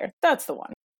inspire? That's the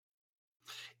one.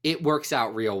 It works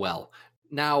out real well.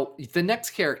 Now, the next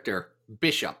character,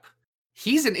 Bishop.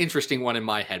 He's an interesting one in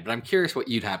my head, but I'm curious what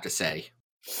you'd have to say.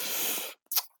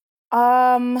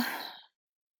 I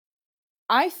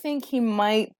think he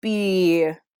might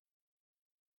be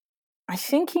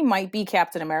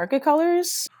Captain America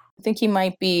colors. I think he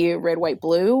might be red, white,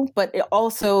 blue, but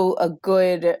also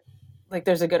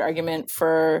there's a good argument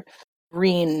for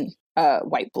green,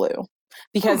 white, blue,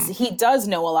 because he does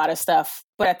know a lot of stuff,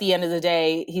 but at the end of the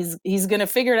day, he's going to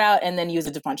figure it out and then use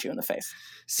it to punch you in the face.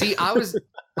 See,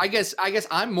 I guess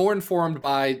I'm more informed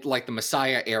by like the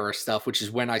Messiah era stuff, which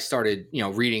is when I started,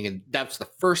 reading, and that's the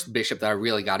first Bishop that I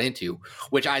really got into,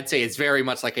 which I'd say is very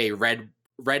much like a red,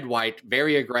 white,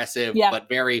 very aggressive, but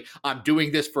very, I'm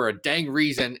doing this for a dang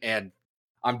reason and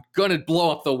I'm going to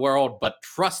blow up the world, but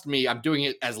trust me, I'm doing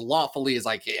it as lawfully as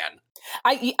I can.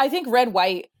 I think red,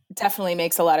 white definitely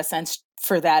makes a lot of sense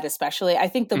for that, especially. I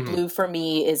think the blue for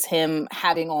me is him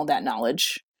having all that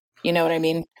knowledge. You know what I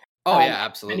mean? Oh, yeah,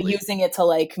 absolutely. And using it to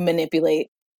like manipulate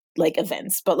like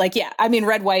events. But like, yeah, I mean,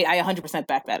 Red White, I 100%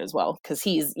 back that as well because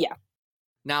he's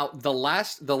Now the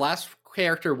last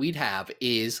character we'd have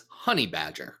is Honey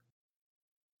Badger.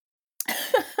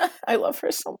 I love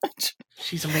her so much.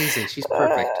 She's amazing. She's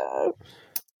perfect.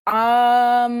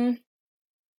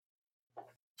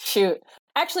 Shoot.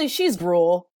 Actually, she's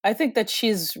Gruel. I think that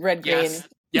she's red green. Yes.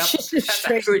 Yep. She's just That's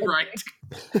straight actually red right.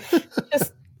 green.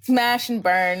 Just smash and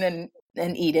burn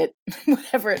and eat it,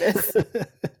 whatever it is.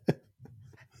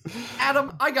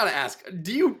 Adam, I gotta ask,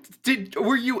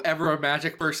 were you ever a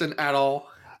Magic person at all?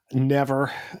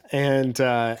 Never. And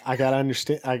I gotta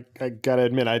understand. I gotta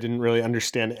admit, I didn't really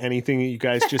understand anything that you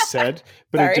guys just said,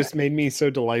 but it just made me so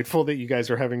delightful that you guys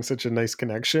are having such a nice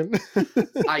connection.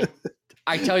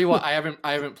 I tell you what, I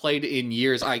haven't played in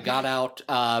years. I got out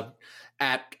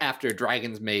after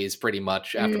Dragon's Maze, pretty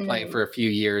much after playing for a few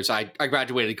years. I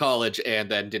graduated college and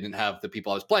then didn't have the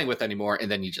people I was playing with anymore, and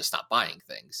then you just stop buying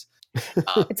things.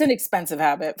 It's an expensive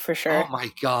habit for sure. Oh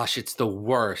my gosh, it's the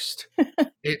worst.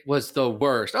 It was the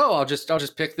worst. Oh, I'll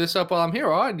just pick this up while I'm here.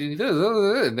 Oh, I need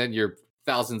this, and then you're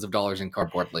thousands of dollars in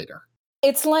cardboard later.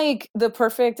 It's like the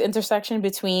perfect intersection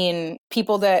between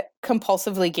people that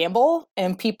compulsively gamble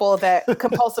and people that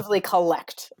compulsively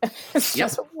collect. It's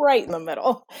just right in the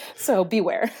middle. So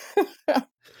beware.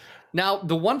 Now,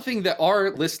 the one thing that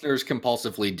our listeners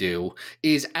compulsively do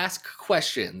is ask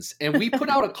questions. And we put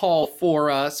out a call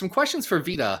for some questions for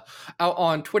Vita out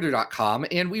on twitter.com.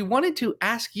 And we wanted to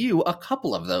ask you a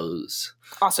couple of those.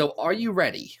 Awesome. So are you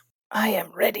ready? I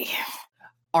am ready.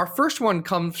 Our first one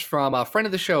comes from a friend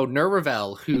of the show, Nur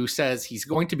Ravel, who says he's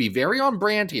going to be very on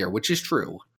brand here, which is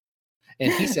true.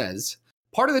 And he says,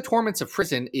 part of the torments of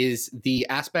prison is the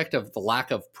aspect of the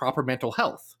lack of proper mental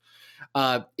health.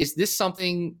 Is this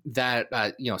something that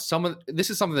this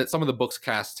is something that some of the books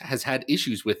cast has had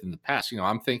issues with in the past?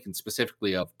 I'm thinking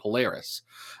specifically of Polaris.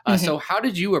 So how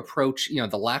did you approach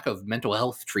the lack of mental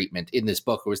health treatment in this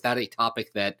book, or was that a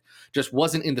topic that just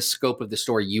wasn't in the scope of the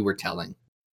story you were telling?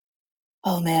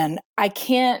 Oh man, I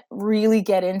can't really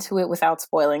get into it without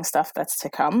spoiling stuff that's to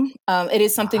come. It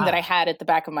is something that I had at the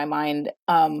back of my mind,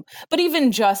 but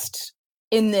even just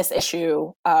in this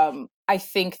issue, I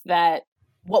think that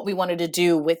what we wanted to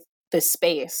do with this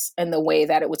space and the way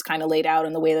that it was kind of laid out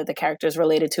and the way that the characters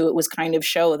related to it was kind of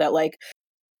show that like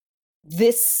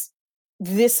this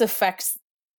affects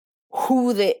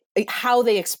how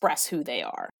they express who they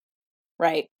are,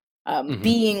 right?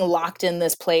 Being locked in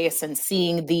this place and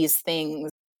seeing these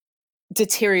things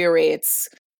deteriorates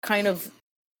kind of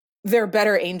their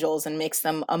better angels and makes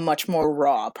them a much more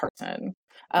raw person.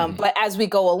 But as we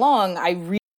go along, I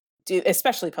really do,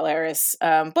 especially Polaris,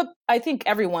 but I think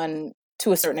everyone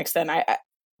to a certain extent. I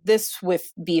this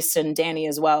with Beast and Danny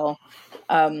as well,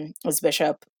 as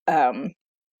Bishop.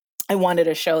 I wanted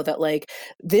to show that like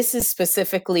this is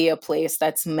specifically a place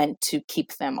that's meant to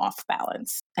keep them off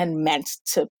balance and meant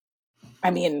to,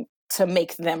 to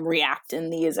make them react in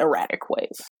these erratic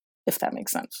ways, if that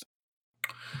makes sense.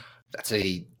 That's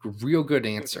a real good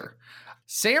answer.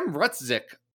 Sam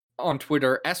Rutzik on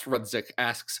Twitter, S. Rudzik,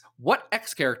 asks, what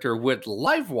X character would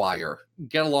Livewire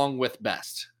get along with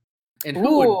best? And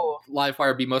who would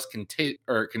Livewire be most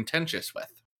contentious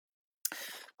with?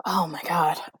 Oh my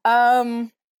God.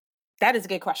 That is a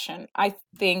good question. I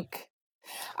think...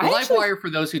 Livewire, for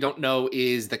those who don't know,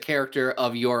 is the character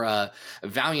of your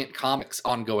Valiant Comics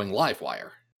ongoing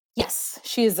Livewire. Yes,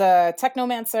 she's a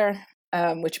technomancer,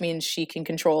 which means she can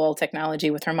control all technology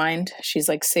with her mind. She's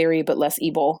like Siri, but less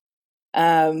evil.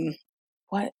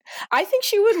 What? I think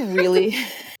she would really...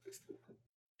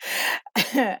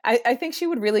 I think she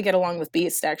would really get along with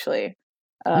Beast, actually.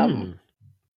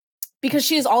 Because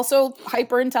she is also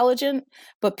hyper intelligent,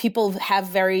 but people have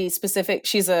very specific...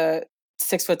 She's a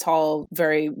 6 foot tall,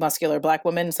 very muscular Black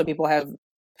woman, so people have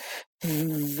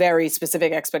very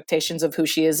specific expectations of who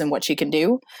she is and what she can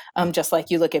do. Just like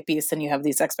you look at Beast and you have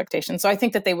these expectations. So I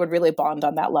think that they would really bond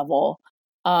on that level.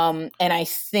 And I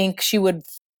think she would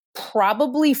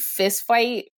probably fist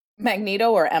fight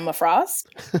Magneto or Emma Frost,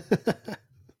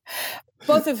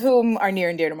 both of whom are near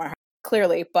and dear to my heart,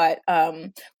 clearly. But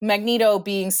Magneto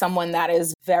being someone that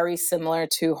is very similar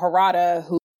to Harada,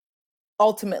 who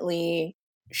ultimately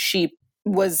she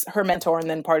was her mentor and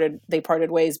then they parted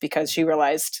ways because she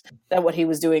realized that what he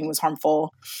was doing was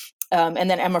harmful. And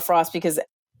then Emma Frost, because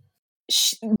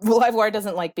Livewire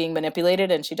doesn't like being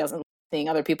manipulated and she doesn't like seeing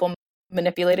other people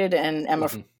manipulated. And Emma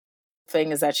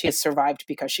thing is that she has survived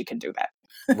because she can do that.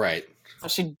 Right.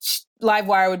 So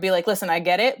Livewire would be like, listen, I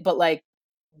get it, but like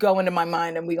go into my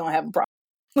mind and we gonna have a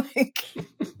problem.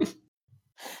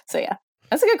 So yeah,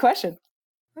 that's a good question.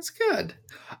 That's good.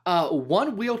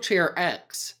 One Wheelchair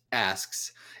X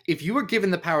asks, if you were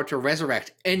given the power to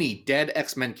resurrect any dead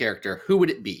X-Men character, who would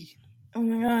it be? Oh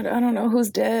my god, I don't know who's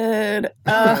dead.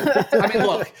 I mean,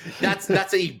 look,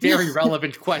 that's a very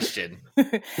relevant question.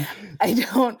 I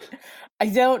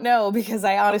don't know, because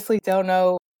I honestly don't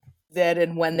know dead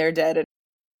and when they're dead. And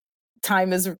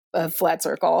time is a flat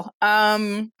circle.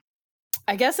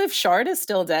 I guess if Shard is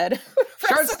still dead.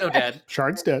 Shard's still dead.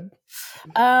 Shard's dead.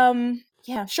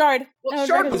 Yeah, Shard. Well, No,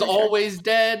 Shard regular was always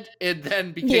dead and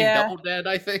then became double dead,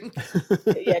 I think.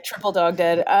 Yeah, triple dog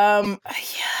dead. Yeah,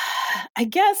 I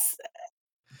guess.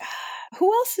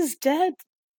 Who else is dead?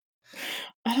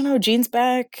 I don't know. Jean's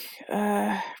back,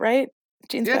 right?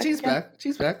 Jean's back. Jean's back.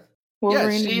 She's back.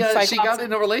 Wolverine Yeah, and she got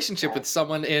in a relationship with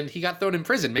someone and he got thrown in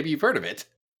prison. Maybe you've heard of it.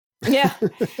 Yeah.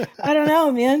 I don't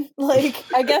know, man. Like,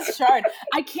 I guess Shard.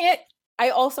 I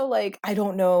also, like, I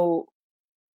don't know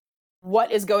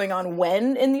what is going on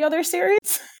when in the other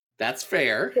series. That's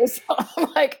fair. So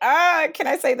I'm like, can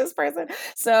I say this person?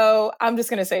 So I'm just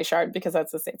going to say Shard because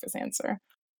that's the safest answer.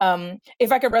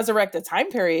 If I could resurrect a time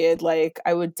period, like,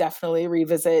 I would definitely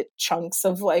revisit chunks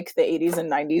of like the 80s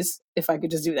and 90s if I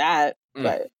could just do that.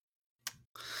 But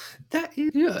that is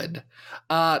good.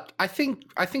 I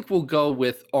think we'll go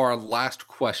with our last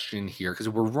question here because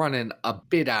we're running a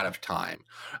bit out of time.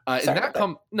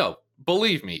 No,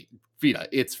 believe me, Vita,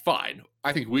 it's fine.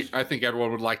 I think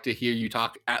everyone would like to hear you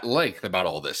talk at length about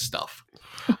all this stuff,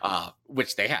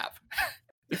 which they have.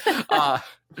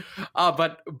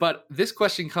 But this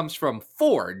question comes from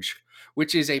Forge,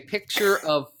 which is a picture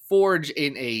of Forge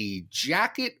in a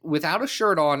jacket without a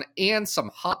shirt on and some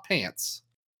hot pants.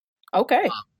 Okay.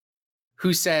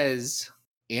 Who says,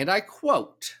 and I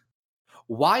quote,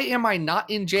 "Why am I not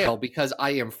in jail? Because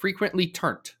I am frequently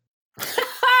turnt."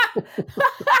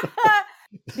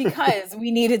 Because we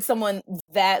needed someone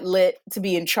that lit to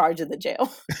be in charge of the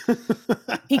jail.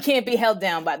 He can't be held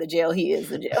down by the jail. He is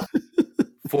the jail.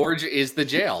 Forge is the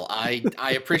jail. I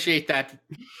appreciate that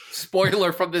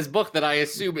spoiler from this book that I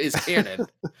assume is canon.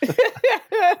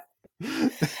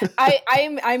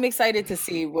 I'm excited to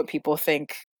see what people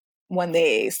think when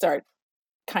they start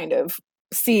kind of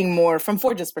seeing more from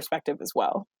Forge's perspective as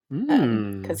well,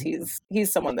 because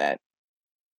he's someone that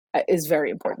is very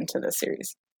important to this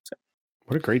series. So.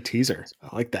 What a great teaser!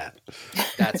 I like that.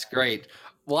 That's great.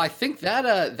 Well, I think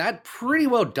that pretty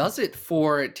well does it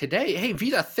for today. Hey,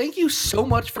 Vita, thank you so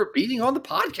much for being on the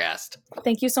podcast.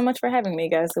 Thank you so much for having me,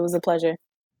 guys. It was a pleasure.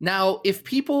 Now, if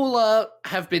people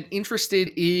have been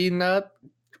interested in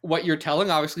what you're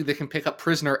telling, obviously they can pick up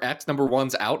Prisoner X. Number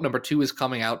 1's out. Number 2 is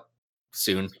coming out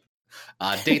soon.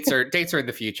 Dates are in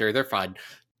the future. They're fine.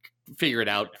 Figure it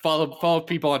out. Follow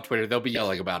people on Twitter. They'll be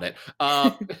yelling about it.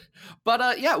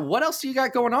 But yeah, what else do you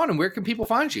got going on, and where can people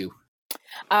find you?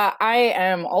 I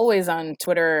am always on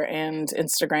Twitter and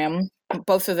Instagram.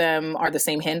 Both of them are the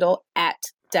same handle, at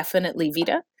Definitely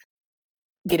Vita.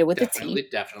 Vita with a T.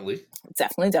 Definitely.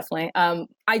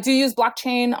 I do use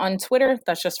blockchain on Twitter.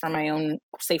 That's just for my own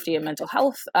safety and mental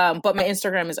health. But my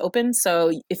Instagram is open.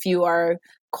 So if you are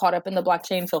caught up in the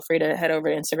blockchain, feel free to head over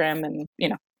to Instagram, and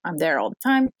I'm there all the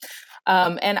time.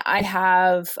 And I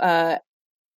have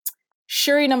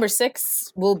Shuri number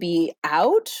 6 will be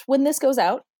out when this goes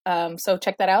out. So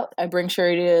check that out. I bring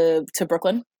Shuri to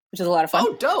Brooklyn, which is a lot of fun.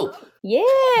 Oh, dope.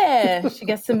 Yeah. She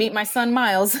gets to meet my son,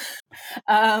 Miles.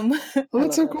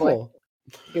 That's so cool.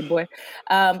 Good boy.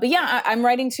 But yeah, I'm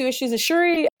writing 2 issues of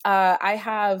Shuri. I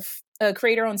have a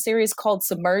creator-owned series called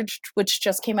Submerged, which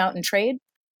just came out in trade.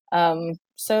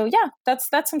 So yeah, that's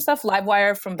some stuff.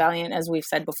 Livewire from Valiant, as we've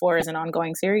said before, is an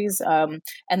ongoing series. And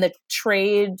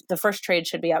the first trade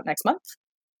should be out next month.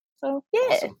 So yeah,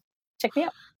 awesome. Check me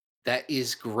out. That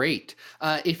is great.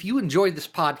 If you enjoyed this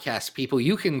podcast, people,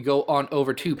 you can go on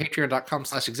over to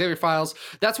patreon.com/XavierFiles.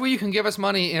 That's where you can give us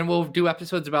money and we'll do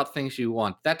episodes about things you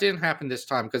want. That didn't happen this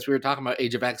time because we were talking about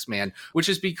Age of X-Man, which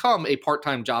has become a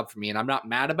part-time job for me, and I'm not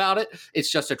mad about it.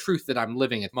 It's just a truth that I'm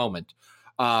living at the moment.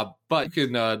 But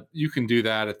you can do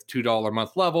that at the $2 a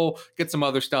month level, get some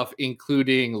other stuff,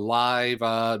 including live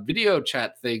video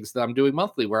chat things that I'm doing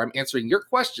monthly where I'm answering your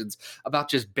questions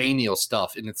about just Banial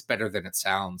stuff, and it's better than it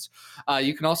sounds.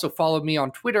 You can also follow me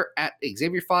on Twitter at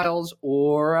XavierFiles,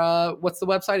 or what's the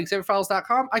website,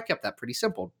 XavierFiles.com? I kept that pretty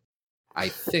simple, I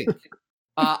think.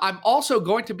 I'm also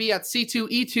going to be at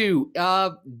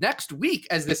C2E2 next week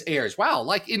as this airs. Wow,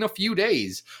 like in a few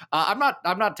days. I'm not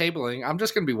tabling. I'm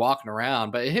just going to be walking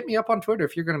around. But hit me up on Twitter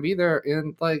if you're going to be there,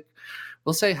 and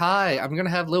we'll say hi. I'm going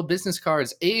to have little business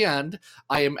cards, and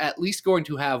I am at least going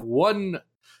to have one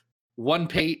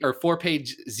page or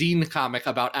 4-page zine comic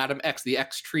about Adam X, the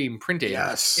Extreme printed.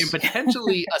 Yes, and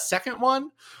potentially a second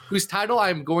one whose title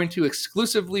I'm going to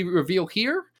exclusively reveal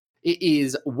here. It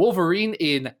is Wolverine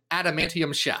in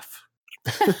Adamantium Chef.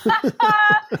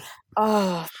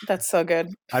 Oh, that's so good.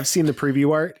 I've seen the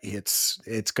preview art. It's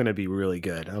going to be really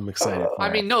good. I'm excited for I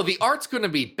it. mean, no, the art's going to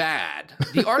be bad.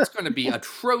 The art's going to be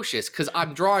atrocious because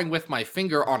I'm drawing with my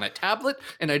finger on a tablet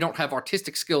and I don't have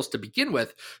artistic skills to begin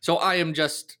with. So I am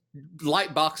just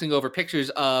light boxing over pictures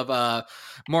of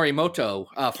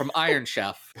Morimoto from Iron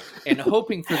Chef and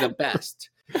hoping for the best.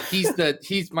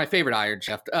 He's my favorite Iron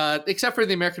Chef, except for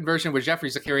the American version where Jeffrey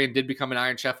Zakarian did become an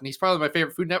Iron Chef, and he's probably my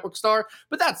favorite Food Network star.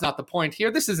 But that's not the point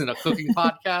here. This isn't a cooking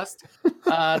podcast.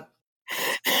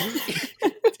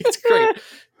 It's great.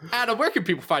 Adam, where can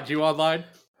people find you online?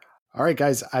 All right,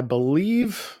 guys. I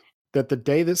believe that the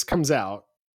day this comes out,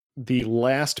 the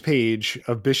last page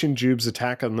of Bish and Jube's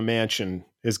Attack on the Mansion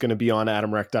is going to be on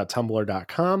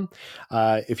adamrec.tumblr.com.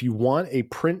 If you want a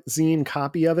print zine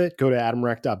copy of it, go to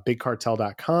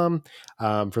adamrec.bigcartel.com.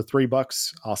 For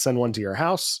 $3, I'll send one to your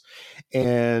house.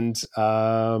 And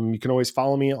you can always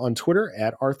follow me on Twitter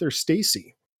at Arthur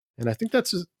Stacy. And I think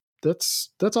that's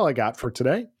all I got for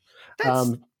today.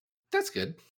 That's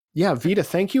good. Yeah, Vita,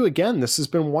 thank you again. This has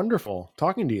been wonderful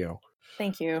talking to you.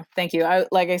 Thank you.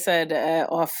 Like I said,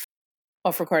 off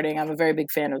recording, I'm a very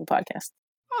big fan of the podcast.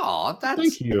 Oh,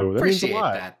 thank you. That means a appreciate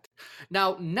lot. that.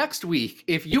 Now, next week,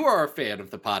 if you are a fan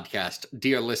of the podcast,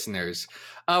 dear listeners,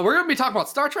 we're going to be talking about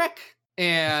Star Trek,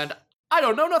 and I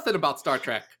don't know nothing about Star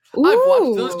Trek. Ooh. I've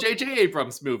watched those J.J.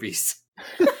 Abrams movies.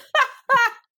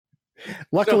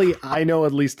 Luckily, I know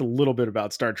at least a little bit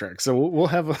about Star Trek, so we'll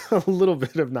have a little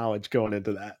bit of knowledge going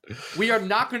into that. We are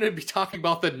not going to be talking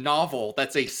about the novel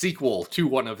that's a sequel to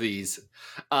one of these.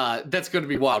 That's going to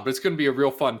be wild, but it's going to be a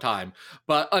real fun time.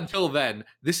 But until then,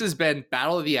 this has been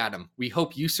Battle of the Atom. We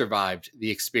hope you survived the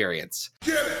experience.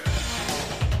 Get it!